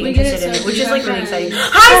really, really We get it, interested in it, so which is, like, really hi. exciting.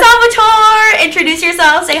 Hi, Salvatore! Introduce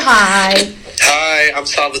yourself, say hi. Hi, I'm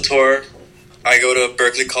Salvatore. I go to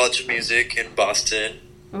Berklee College of Music in Boston.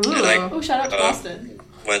 Ooh. And I Oh, shout out to Boston.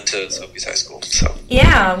 went to Sophie's high school. So.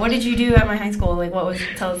 Yeah, what did you do at my high school? Like, what was,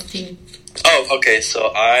 tell us the tea. Oh, okay.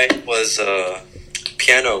 So I was a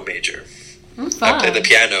piano major. I played the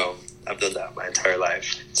piano. I've done that my entire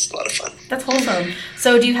life. It's a lot of fun. That's wholesome.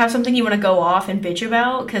 So do you have something you want to go off and bitch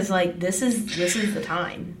about? Because, like, this is the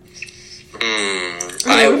time.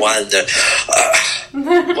 I wonder.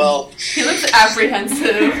 Well, He looks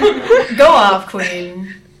apprehensive. Go off,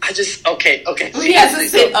 queen. I just okay. He has to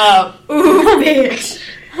sit up. Ooh, bitch.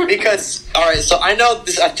 Because all right. So I know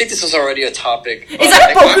this. I think this was already a topic. Is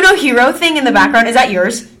that a Boku no Hero thing in the background? Is that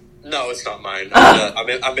yours? No, it's not mine. I'm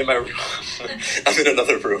in my room. I'm in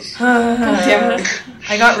another room. Damn it.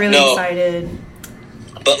 I got really No. excited.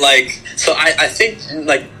 But like, so I think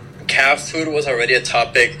like calf food was already a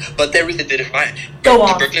topic, but they really did it fine. Go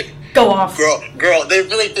off. Berkeley, Go off. girl, they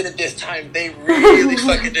really did it this time. They really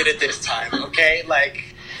fucking did it this time. Okay, like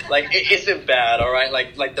it isn't bad. All right,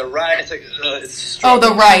 like the rice, like it's strong. Oh,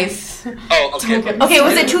 the rice. Oh, okay. Okay,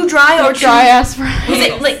 was it too dry or Dry too... ass rice. Was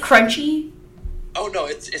it, like, crunchy? Oh no,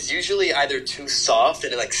 it's usually either too soft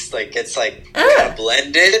and it gets like Ugh. kind of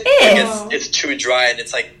blended. Ew. Like it's too dry and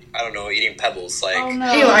it's like I don't know, eating pebbles. Like, Oh,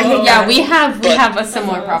 no. Ew, I hate Yeah, that. we have But- a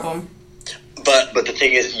similar problem. but the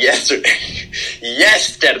thing is,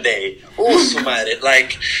 yesterday, oh, su madre,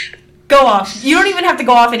 like. Go off. You don't even have to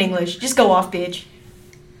go off in English. Just go off, bitch.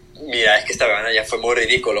 Mira, es que esta vaina ya fue muy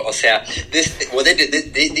ridículo. O sea, what they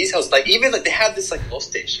did, these hosts, like, even like they have this like little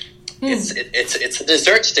station. It's a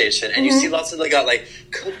dessert station, and you see lots of they got like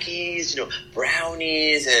cookies,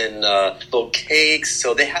 brownies and little cakes.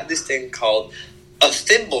 So they have this thing called a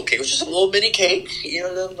thimble cake, which is a little mini cake,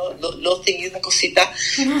 little thingy, una cosita,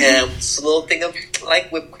 and it's a little thing of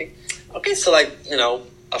like whipped cream. Okay, so like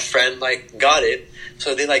a friend like got it,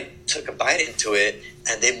 so they like took a bite into it,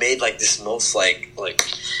 and they made like this most like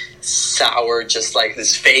sour, just like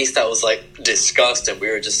this face that was like disgust, and we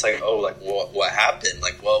were just like, oh, like what happened,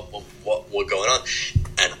 like what going on?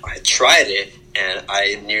 And I tried it, and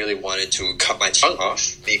I nearly wanted to cut my tongue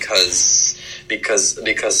off because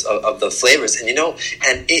of the flavors. And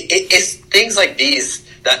and it's things like these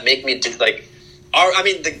that make me do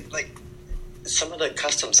some of the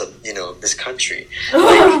customs of this country.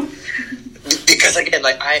 Because again,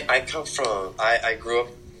 I come from, I grew up,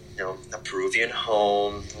 a Peruvian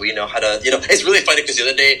home. We know how to, it's really funny because the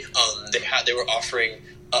other day, they were offering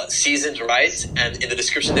seasoned rice, and in the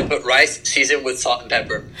description they put rice seasoned with salt and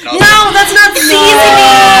pepper. And that's not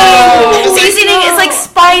seasoning. Seasoning is like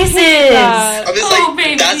spices. I'm just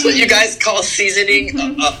baby. That's what you guys call seasoning?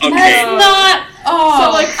 Okay. That's not. Oh,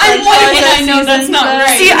 so I'm white and I know that's not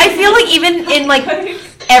right. See, I feel like even in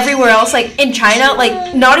everywhere else, like in China,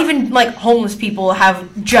 not even homeless people have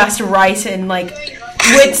just rice and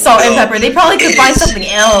with salt and pepper. They probably could find something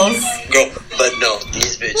else. Girl, but no,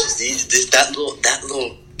 these bitches, that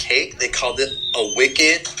little cake, they called it a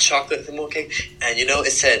wicked chocolate thimble cake, and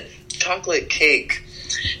it said chocolate cake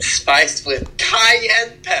spiced with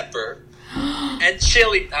cayenne pepper and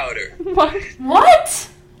chili powder. What?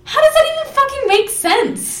 How does that even fucking make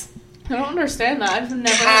sense? I don't understand that. I've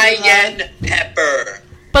never cayenne pepper.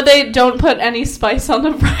 But they don't put any spice on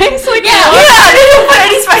the rice. Yeah, they don't put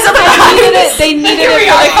any spice on the rice. They needed Here we it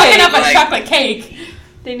are, for the fucking cake. up a chocolate cake.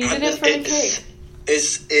 They needed it for the cake.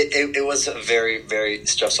 It was very, very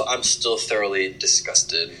stressful. I'm still thoroughly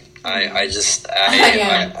disgusted. It's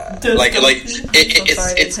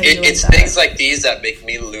things like these that make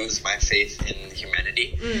me lose my faith in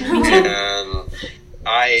humanity.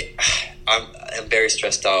 I'm very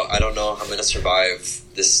stressed out. I don't know how I'm gonna survive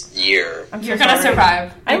this year. You're gonna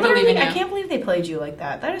survive. I believe in you. I can't believe they played you like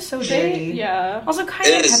that. That is so dirty. Yeah. Also,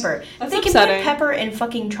 cayenne pepper. That's They can upsetting. put pepper in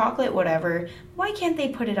fucking chocolate, whatever. Why can't they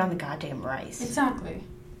put it on the goddamn rice? Exactly.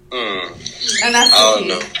 And that's the key.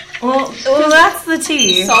 No. Well, that's the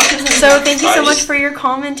tea. Salt is in So thank you so much for your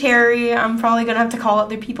commentary. I'm probably gonna have to call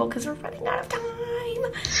other people because we're running out of time.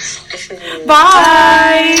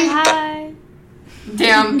 Bye. Bye.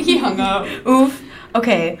 Damn, he hung up. Oof.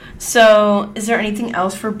 Okay, so is there anything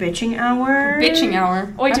else for bitching hour? Bitching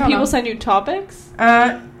hour. Wait, I do don't people know. send you topics?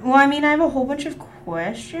 Well, I mean, I have a whole bunch of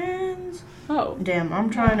questions. Oh. Damn, I'm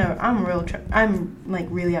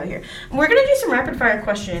really out here. We're gonna do some rapid fire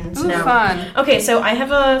questions Ooh, now. fun. Okay, so I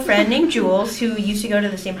have a friend named Jules who used to go to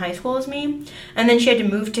the same high school as me, and then she had to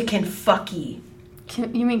move to Kentucky.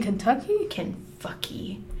 You mean Kentucky?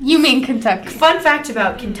 Kentucky. You mean Kentucky. Fun fact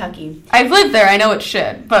about Kentucky. I've lived there. I know it's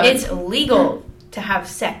shit, but It's legal to have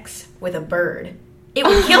sex with a bird. It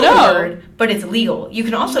would kill No. the bird, but it's legal. You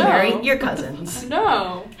can also No. marry your cousins.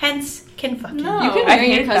 No. Hence, Kentucky. No. You can I marry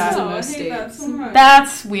your hate cousins that. in most I hate that states. so much.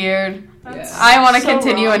 that's weird. That's I want to so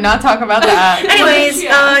continue wrong. and not talk about that. Anyways,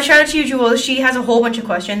 Yeah. shout out to you, Jules. She has a whole bunch of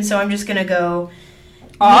questions, so I'm just gonna go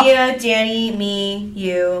Off? Mia, Danny, me,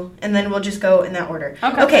 you, and then we'll just go in that order.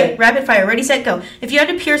 Okay. Rapid fire. Ready, set, go. If you had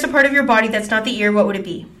to pierce a part of your body that's not the ear, what would it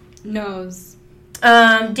be? Nose.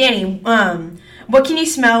 Danny, what can you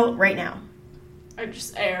smell right now? Or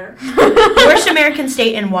just air. Worst American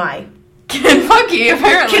state and why? Kentucky,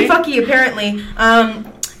 apparently. Kentucky, apparently.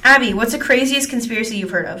 Abby, what's the craziest conspiracy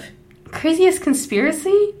you've heard of? Craziest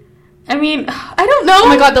conspiracy? I mean, I don't know. Oh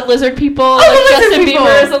my god, the lizard people. the lizard Justin people.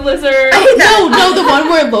 Bieber is a lizard. No, the one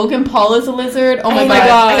where Logan Paul is a lizard. Oh my hate god, that.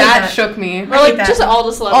 I hate that that. shook me. Or I hate like that. just all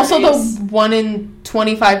the celebrities. Also, the 1 in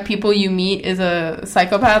 25 people you meet is a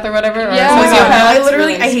psychopath or whatever. Or Yeah. a Oh my God, sociopath. I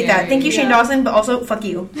literally, really I hate that. scary. Thank you, Shane Yeah. Dawson, but also, fuck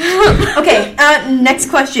you. Okay, next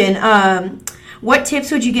question. What tips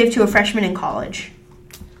would you give to a freshman in college?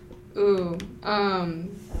 Ooh.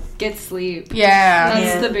 Get sleep. Yeah. That's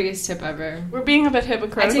Yeah. the biggest tip ever. We're being a bit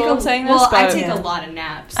hypocritical in saying this, well, but I take Yeah. a lot of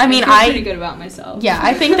naps. I mean, feel I- pretty good about myself. Yeah,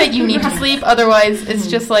 I think that you need to sleep. Otherwise, it's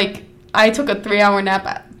just like I took a 3-hour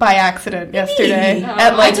nap by accident yesterday Oh,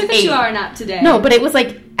 at like I took a 8. 2-hour nap today. No, but it was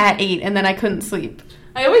like at 8, and then I couldn't sleep.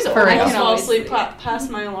 I always For real. almost fall always asleep sleep.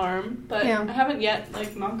 past my alarm, but Yeah. I haven't yet,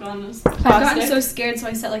 like, knocked on this I've gotten plastic. so scared, so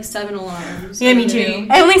I set like 7 alarms. Yeah, me every too. day.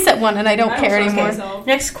 I only set one, and I don't I care don't trust anymore. myself.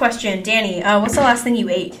 Next question. Danny, what's the last thing you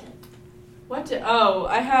ate?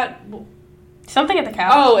 I had... Something at the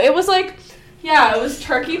couch. Oh, it was like... Yeah, it was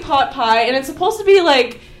turkey pot pie, and it's supposed to be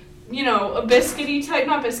like... You know, a biscuity type,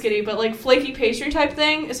 not biscuity, but like flaky pastry type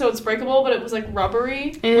thing, so it's breakable, but it was like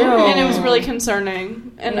rubbery. Ew. And it was really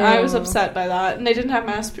concerning, and I was Ew. upset by that. And they didn't have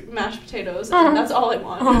mashed potatoes, and that's all I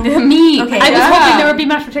want. Me. Okay. I was Yeah. hoping there would be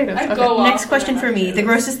mashed potatoes. I'd Okay. go off Next question on for me. that. The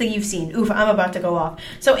grossest thing you've seen. Oof, I'm about to go off.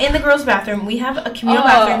 So in the girls' bathroom, we have a communal Oh.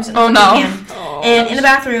 bathrooms. in the Oh, no. fucking camp. Oh, And in the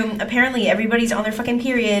bathroom, apparently everybody's on their fucking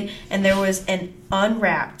period, and there was an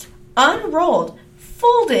unwrapped, unrolled,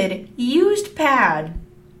 folded, used pad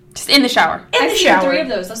Just in the shower. In the I've seen shower. 3 of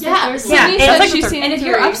those. That's Yeah, my third Sydney one. and said it's like she's the seen And if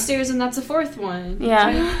you're 3. upstairs, then that's the 4th one. Yeah.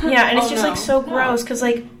 Yeah, and it's Oh, just no. like so No. gross because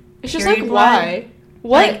like It's just period like, blood.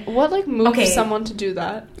 why? What moves okay. someone to do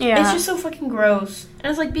that? Yeah. It's just so fucking gross. And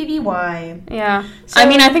it's like, BB, why? Yeah. So- I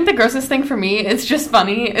mean, I think the grossest thing for me, it's just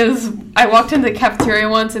funny, is I walked into the cafeteria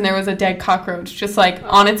once and there was a dead cockroach just like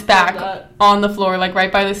on its back that. on the floor, like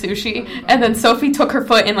right by the sushi. And then Sophie took her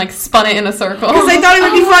foot and like spun it in a circle. Because I thought it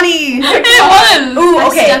would be funny. It was! Ooh, I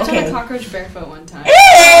okay, stepped on okay. a cockroach barefoot one time. Ew!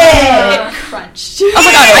 It crunched. Oh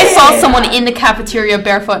my god, I saw someone in the cafeteria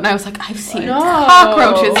barefoot and I was like, I've seen No.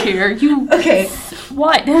 cockroaches here. You Okay.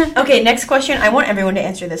 what? Okay, next question. I want everyone to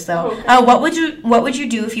answer this though. Okay. What would you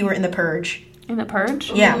do if you were in the purge? In the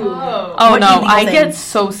purge? Yeah. Oh. Oh What no, illegal I thing? get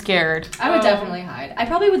so scared. I would Oh. definitely hide. I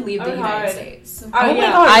probably would leave I the would United hide. States. Oh my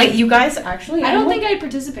yeah. god, I- wait, you guys actually? I don't think I'd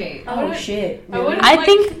participate. I Oh wouldn't- shit. I really? wouldn't- I like-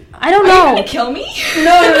 think I don't Are you know. gonna kill me?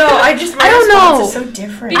 No. I just my I don't response know. is so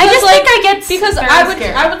different. I just like- think I get Because very I would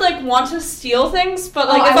scared. like want to steal things, but Oh,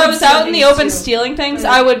 like if I I would was steal out in the things, open too. stealing things, Mm.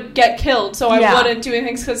 I would get killed. So I Yeah. wouldn't do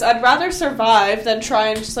anything because I'd rather survive than try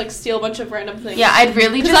and just like steal a bunch of random things. Yeah, I'd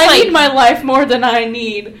really because just I like need my life more than I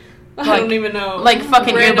need. I Like- don't even know. like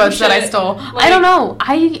fucking Random earbuds that I shit. stole. Like- I don't know.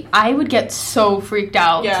 I would get so freaked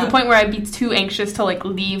out Yeah. to the point where I'd be too anxious to like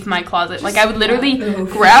leave my closet. Like I would literally Oof.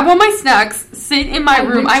 grab all my snacks, sit in my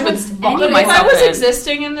room. I would lock But if myself I was in.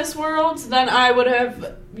 existing in this world, then I would have,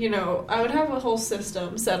 I would have a whole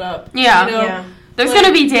system set up. Yeah. You know? Yeah. There's Like,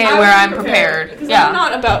 gonna be a day I would where be I'm prepared. Because Yeah. I'm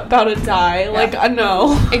not about to die. Like,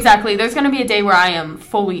 no. Exactly. There's gonna be a day where I am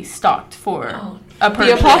fully stocked for a purge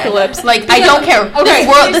The day. apocalypse. Like I don't care. Okay, This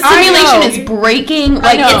world, the I simulation know. is breaking.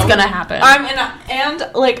 Like know. it's gonna happen. And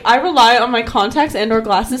like I rely on my contacts and/or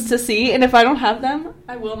glasses to see, and if I don't have them,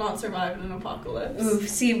 I will not survive in an apocalypse. Oof,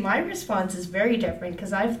 see, my response is very different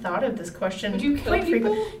because I've thought of this question. Would you kill quite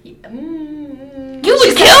people? You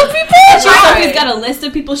would kill people? Sophie's got a list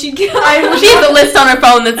of people she'd kill. She has a list on her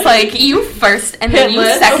phone that's like you first, and then Hit you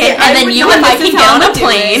list? second, Okay, I and then would you not- and I this is can get how on I a would do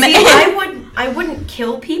plane. See, I wouldn't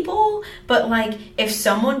kill people, but like if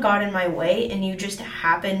someone got in my way and you just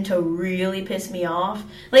happened to really piss me off,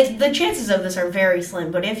 like the chances of this are very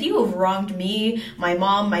slim. But if you have wronged me, my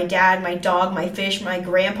mom, my dad, my dog, my fish, my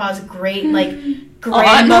grandpa's great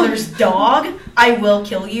grandmother's dog, I will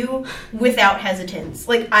kill you without hesitance.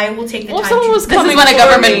 Like I will take the Well, time someone to was This is coming when a for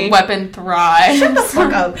government me. weapon thrives. Shut the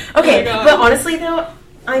fuck up. Okay, Oh my God. but honestly though,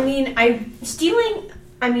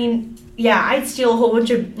 yeah, I'd steal a whole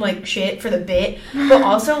bunch of like shit for the bit, but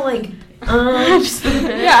also like Yeah,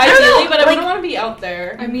 I don't ideally, know, but I like- wouldn't want to be out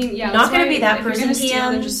there. I mean, yeah. Not that's gonna why be that if you're person, gonna steal,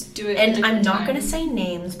 TM, then just do it. and I'm not gonna say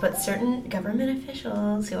names, but certain government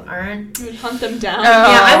officials who aren't. You would hunt them down.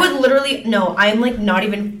 Yeah, I would literally no. I'm like not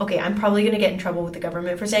even okay. I'm probably gonna get in trouble with the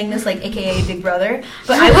government for saying this, like AKA Big Brother.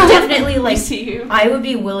 But I would definitely I like. see you. I would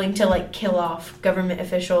be willing to like kill off government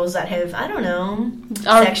officials that have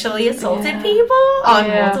sexually assaulted people on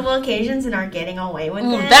multiple occasions and are getting away with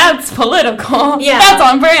it. That's political. Yeah. That's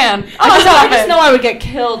on brand. I just know I would get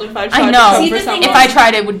killed if I tried I know. to See, kill the for thing someone. If I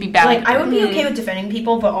tried, it would be bad. Like, I would be okay with defending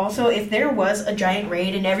people, but also if there was a giant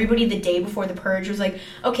raid and everybody the day before the purge was like,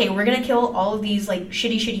 okay, we're gonna kill all of these, like,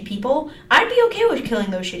 shitty people, I'd be okay with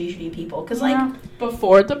killing those shitty people. Because, like,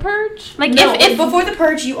 Before the purge? Like no, if before the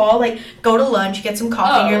purge, you all, like, go to lunch, get some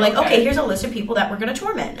coffee, and Oh, you're like, okay. okay, here's a list of people that we're gonna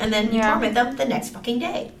torment. And then you Yeah. torment them the next fucking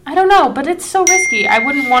day. I don't know, but it's so risky. I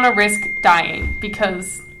wouldn't want to risk dying because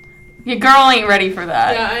your girl ain't ready for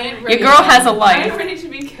that. Yeah, I ain't Your ready. girl has a I ain't life. ready to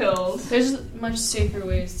be killed. There's much safer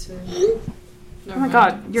ways to. Oh my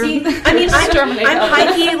god, you're. See, I mean, Exterminate I'm others.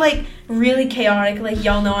 high-key, like, really chaotic. Like,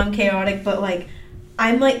 y'all know I'm chaotic, but, like,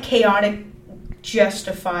 I'm, like, chaotic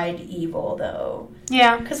justified evil, though.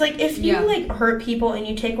 Yeah. Because, like, if you, like, hurt people and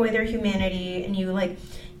you take away their humanity and you, like,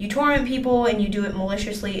 you torment people and you do it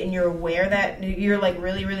maliciously and you're aware that you're, like,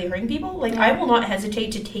 really, really hurting people, like, I will not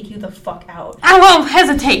hesitate to take you the fuck out. I won't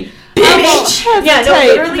hesitate, bitch. Yeah, no, Hesitate,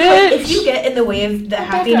 literally, like, if bitch. you get in the way of the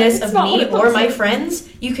happiness it's of not what me it or looks my like. friends,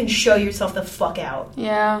 you can show yourself the fuck out.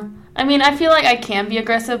 Yeah. I mean, I feel like I can be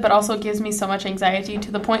aggressive, but also it gives me so much anxiety to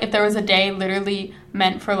the point if there was a day literally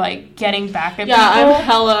meant for, like, getting back at Yeah, people. I'm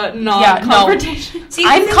hella Yeah, no. non-confrontation. See,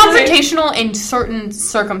 I'm the thing is, like, confrontational in certain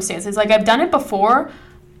circumstances. Like, I've done it before,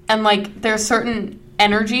 and, like, there's certain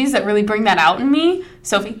energies that really bring that out in me.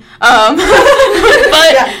 Sophie. But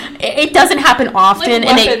it doesn't happen often. Like,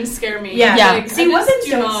 and weapons scare me. Yeah. Yeah. Like, See, I just weapons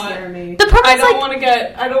do don't not. scare me. the problem I is, don't like, want to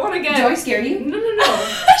get. I don't want to get. Do I scare you? No.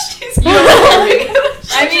 She's You don't scare me.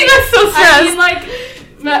 I mean, She got so I mean,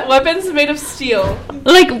 stressed. like weapons made of steel,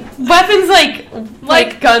 like, weapons,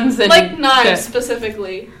 like guns and like knives shit.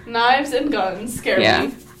 specifically. Knives and guns scare Yeah.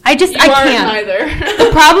 me. I just, You I aren't can't. either.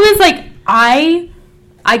 The problem is, like, I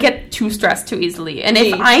I get too stressed too easily. And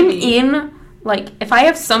if Me. I'm in, like, if I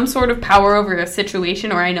have some sort of power over a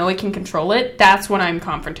situation or I know I can control it, that's when I'm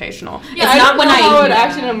confrontational. Yeah, it's I not don't when know how I would I...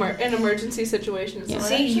 act in emergency situations. Yeah.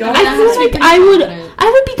 See, You're I gonna feel have to like be I would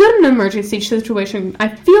confident. be good in an emergency situation. I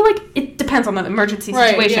feel like it depends on the emergency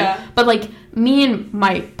Right, situation. yeah. But, like, me and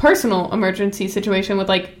my personal emergency situation with,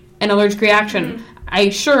 like, an allergic reaction,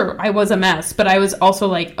 I was a mess, but I was also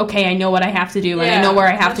like, okay, I know what I have to do, and I know where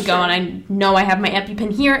I have to go, and I know I have my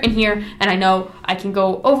EpiPen here and here, and I know I can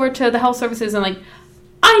go over to the health services, and, like,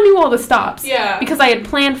 I knew all the stops. Yeah. Because I had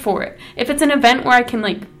planned for it. If it's an event where I can,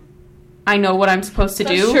 like, I know what I'm supposed to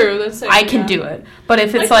do, True. That's I can do it. But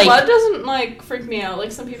if it's, like... blood doesn't, like, freak me out.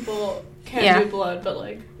 Like, some people can't do blood, but,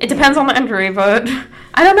 like... It depends on the injury, but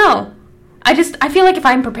I don't know. I feel like if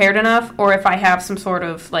I'm prepared enough, or if I have some sort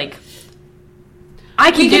of, like, I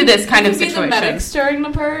can do this kind of situation. Be the medics during the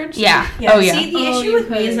purge. Yeah. Yeah. Oh, yeah. See, the issue with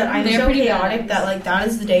me is that I'm They're so pretty chaotic badass. that, like, that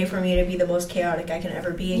is the day for me to be the most chaotic I can ever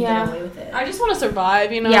be and get away with it. I just want to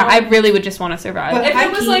survive, you know? Yeah, I really would just want to survive. But If I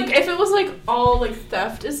it was keep- like all like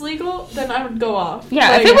theft is legal, then I would go off. Yeah,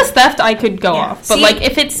 Like, if it was theft, I could go Yeah. off. But, See- like,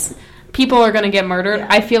 if it's people are going to get murdered, Yeah.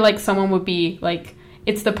 I feel like someone would be, like,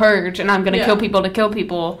 it's the purge, and I'm going to kill people to kill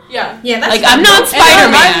people. yeah. Yeah, that's Like, I'm not And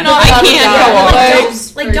Spider-Man. I'm not I allowed to can't die. go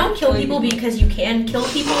off. Like, don't kill people because you can kill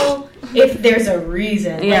people if there's a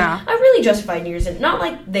reason. Yeah. Like, I really justified reason. Not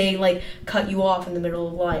like they, like, cut you off in the middle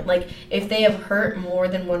of the line. Like, if they have hurt more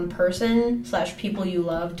than one person / people you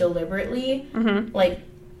love deliberately, like,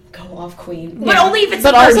 go off, queen. But only if it's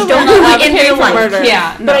But a purge. also Don't we're do not it in advocating real for life. murder.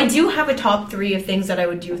 Yeah, But I do have a top 3 of things that I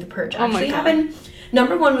would do with the purge. Oh my Actually, God. happen.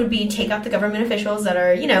 Number 1 would be take out the government officials that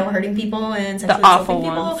are, you know, hurting people and sexually awful assaulting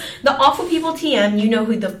people. ones. The awful people, TM, you know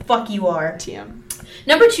who the fuck you are. TM.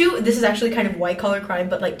 Number 2, this is actually kind of white collar crime,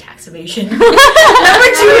 but like tax evasion. Number 2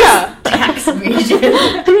 is tax evasion.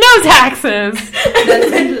 No taxes.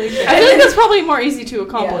 I feel like that's probably more easy to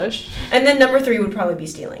accomplish. And then number 3 would probably be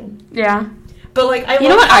stealing. Yeah. But like, I You know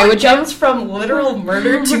love what how I it would do? jumps from literal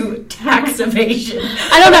murder to tax evasion.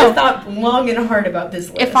 I don't know. I thought long and hard about this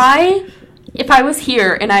list. If I was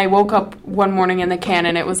here and I woke up one morning in the can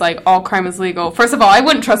and it was like all crime is legal, first of all, I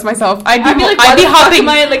wouldn't trust myself. I'd be like, I'd be why the fuck hopping. am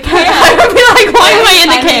I in the can? I would be like, why am I in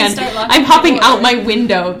the Finally start can? locking I'm hopping people out in. my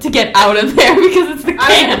window to get out of there because it's the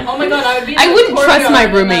can. Oh my god, I would be. In I the wouldn't trust courtyard my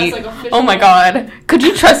and that's, roommate. like, official. Oh my god. Could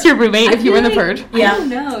you trust your roommate if you were in the purge? Yeah. I don't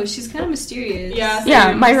know. She's kind of mysterious. Yeah. Yeah,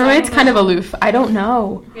 same. my So I roommate's don't kind of know. aloof. I don't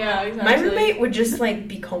know. Yeah, exactly. My roommate would just like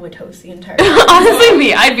be comatose the entire time. Honestly,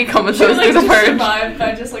 me, I'd be She comatose was like through the just purge. survive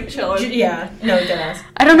by just like chilling. Yeah, no, deadass.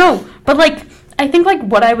 I don't know, but like I think like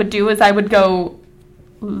what I would do is I would go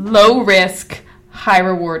low risk, high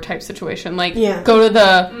reward type situation. Like Yeah. go to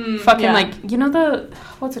the fucking yeah. like you know the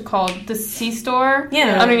what's it called, the C store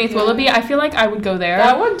Yeah. underneath Yeah. Willoughby. I feel like I would go there,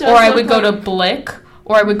 That one does or I look would go to like- Blick,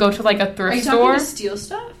 or I would go to like a Are thrift you store. talking to steal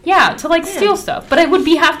stuff? Yeah, to like Yeah. steal stuff, but it would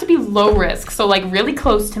have to be low risk, so like really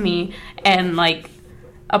close to me and like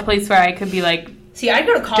a place where I could be like See, I'd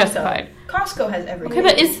go to Costco. justified. Costco has everything. Okay,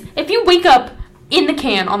 but if you wake up in the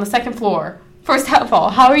can on the second floor, first of all,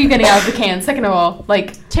 how are you getting out of the can? Second of all,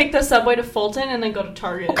 like, Take the subway to Fulton and then go to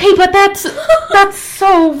Target. okay, but that's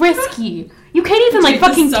so risky. You can't even like Take the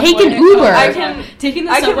fucking take subway. an Uber. I can. Taking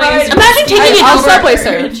the I can subway ride. is Imagine taking an I'll Uber. subway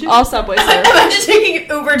surf. I'll subway surf. Imagine taking an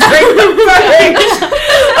Uber during the purge.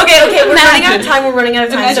 Okay, we're running out of time. We're running out of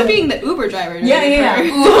time. Imagine so being the Uber driver. during yeah, the yeah. purge.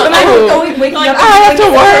 Imagine waking Like, up I have and to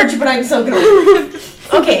doing work. purge, but I'm so good.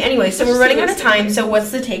 Okay, anyway, so we're running out of time. So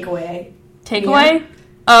what's the takeaway? Takeaway?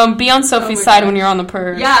 Be on Sophie's my side God. when you're on the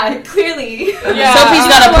purge. Yeah, clearly. Yeah. Sophie's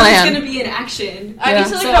got a Someone's plan. going to be in action. I need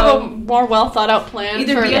to like So- have a more well thought out plan.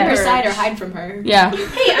 Either for be on her purge. side or hide from her. Yeah.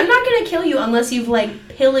 Hey, I'm not gonna kill you unless you've like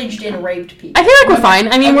pillaged and raped people. I feel like we're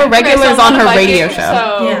fine. I mean, we're regulars Okay, so on I'm her not a radio Viking,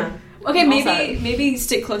 show. So Yeah. Okay, I'm outside. maybe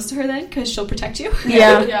stick close to her then, because she'll protect you.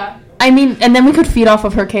 Yeah. Yeah. I mean, and then we could feed off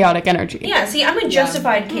of her chaotic energy. Yeah. See, I'm a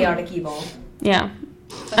justified chaotic evil. Yeah.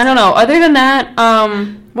 I don't know. Other than that,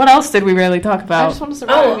 what else did we really talk I about? just want to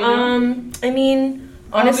survive. you know? I mean,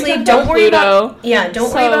 honestly, talked don't about worry Pluto. about. Yeah,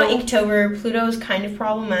 don't worry So- about Inktober. Pluto's kind of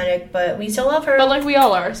problematic, but we still love her. But like we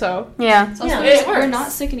all are, so Yeah. It's also, Yeah, it we're works.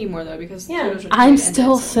 not sick anymore though, because Yeah. Pluto's I'm retrograde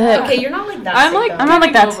still ended. sick. okay, you're not like that. I'm sick, like- though. I'm not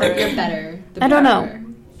like that Over sick. it. You're better. The I don't know. better.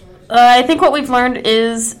 I think what we've learned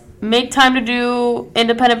is make time to do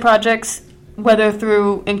independent projects, whether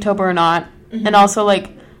through Inktober or not, and also like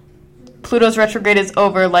Pluto's retrograde is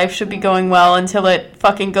over. Life should be going well until it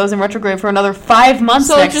fucking goes in retrograde for another 5 months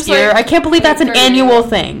So next just, year. like, I can't believe that's an annual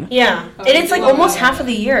thing. Yeah. And it's like almost half of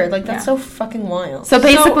the year. Like, that's so fucking wild. So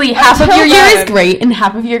basically, half of until your year is then- great and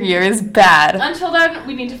half of your year is bad. Until then,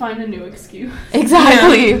 we need to find a new excuse.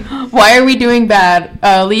 Exactly. Why are we doing bad?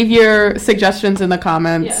 Leave your suggestions in the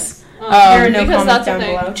comments. Yes. There are no because comments that's the down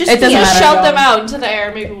thing. below. Just It doesn't DM. matter. Shout them out into the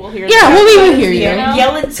air. Maybe we'll hear them. Yeah, we'll even hear you. know?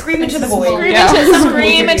 Yell it, scream into the void.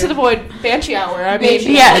 Scream into the void. Banshee hour. I mean,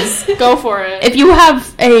 Yes. go for it. If you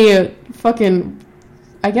have a fucking,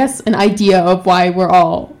 I guess, an idea of why we're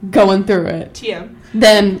all going through it, TM.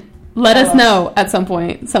 then let us know at some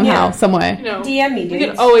point, somehow, some way. You know, DM me, we dude.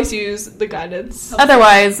 can always use the guidance.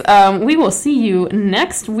 Otherwise, we will see you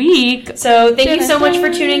next week. So thank you so much for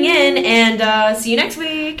tuning in, and see you next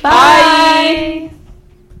week. Bye.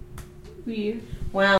 We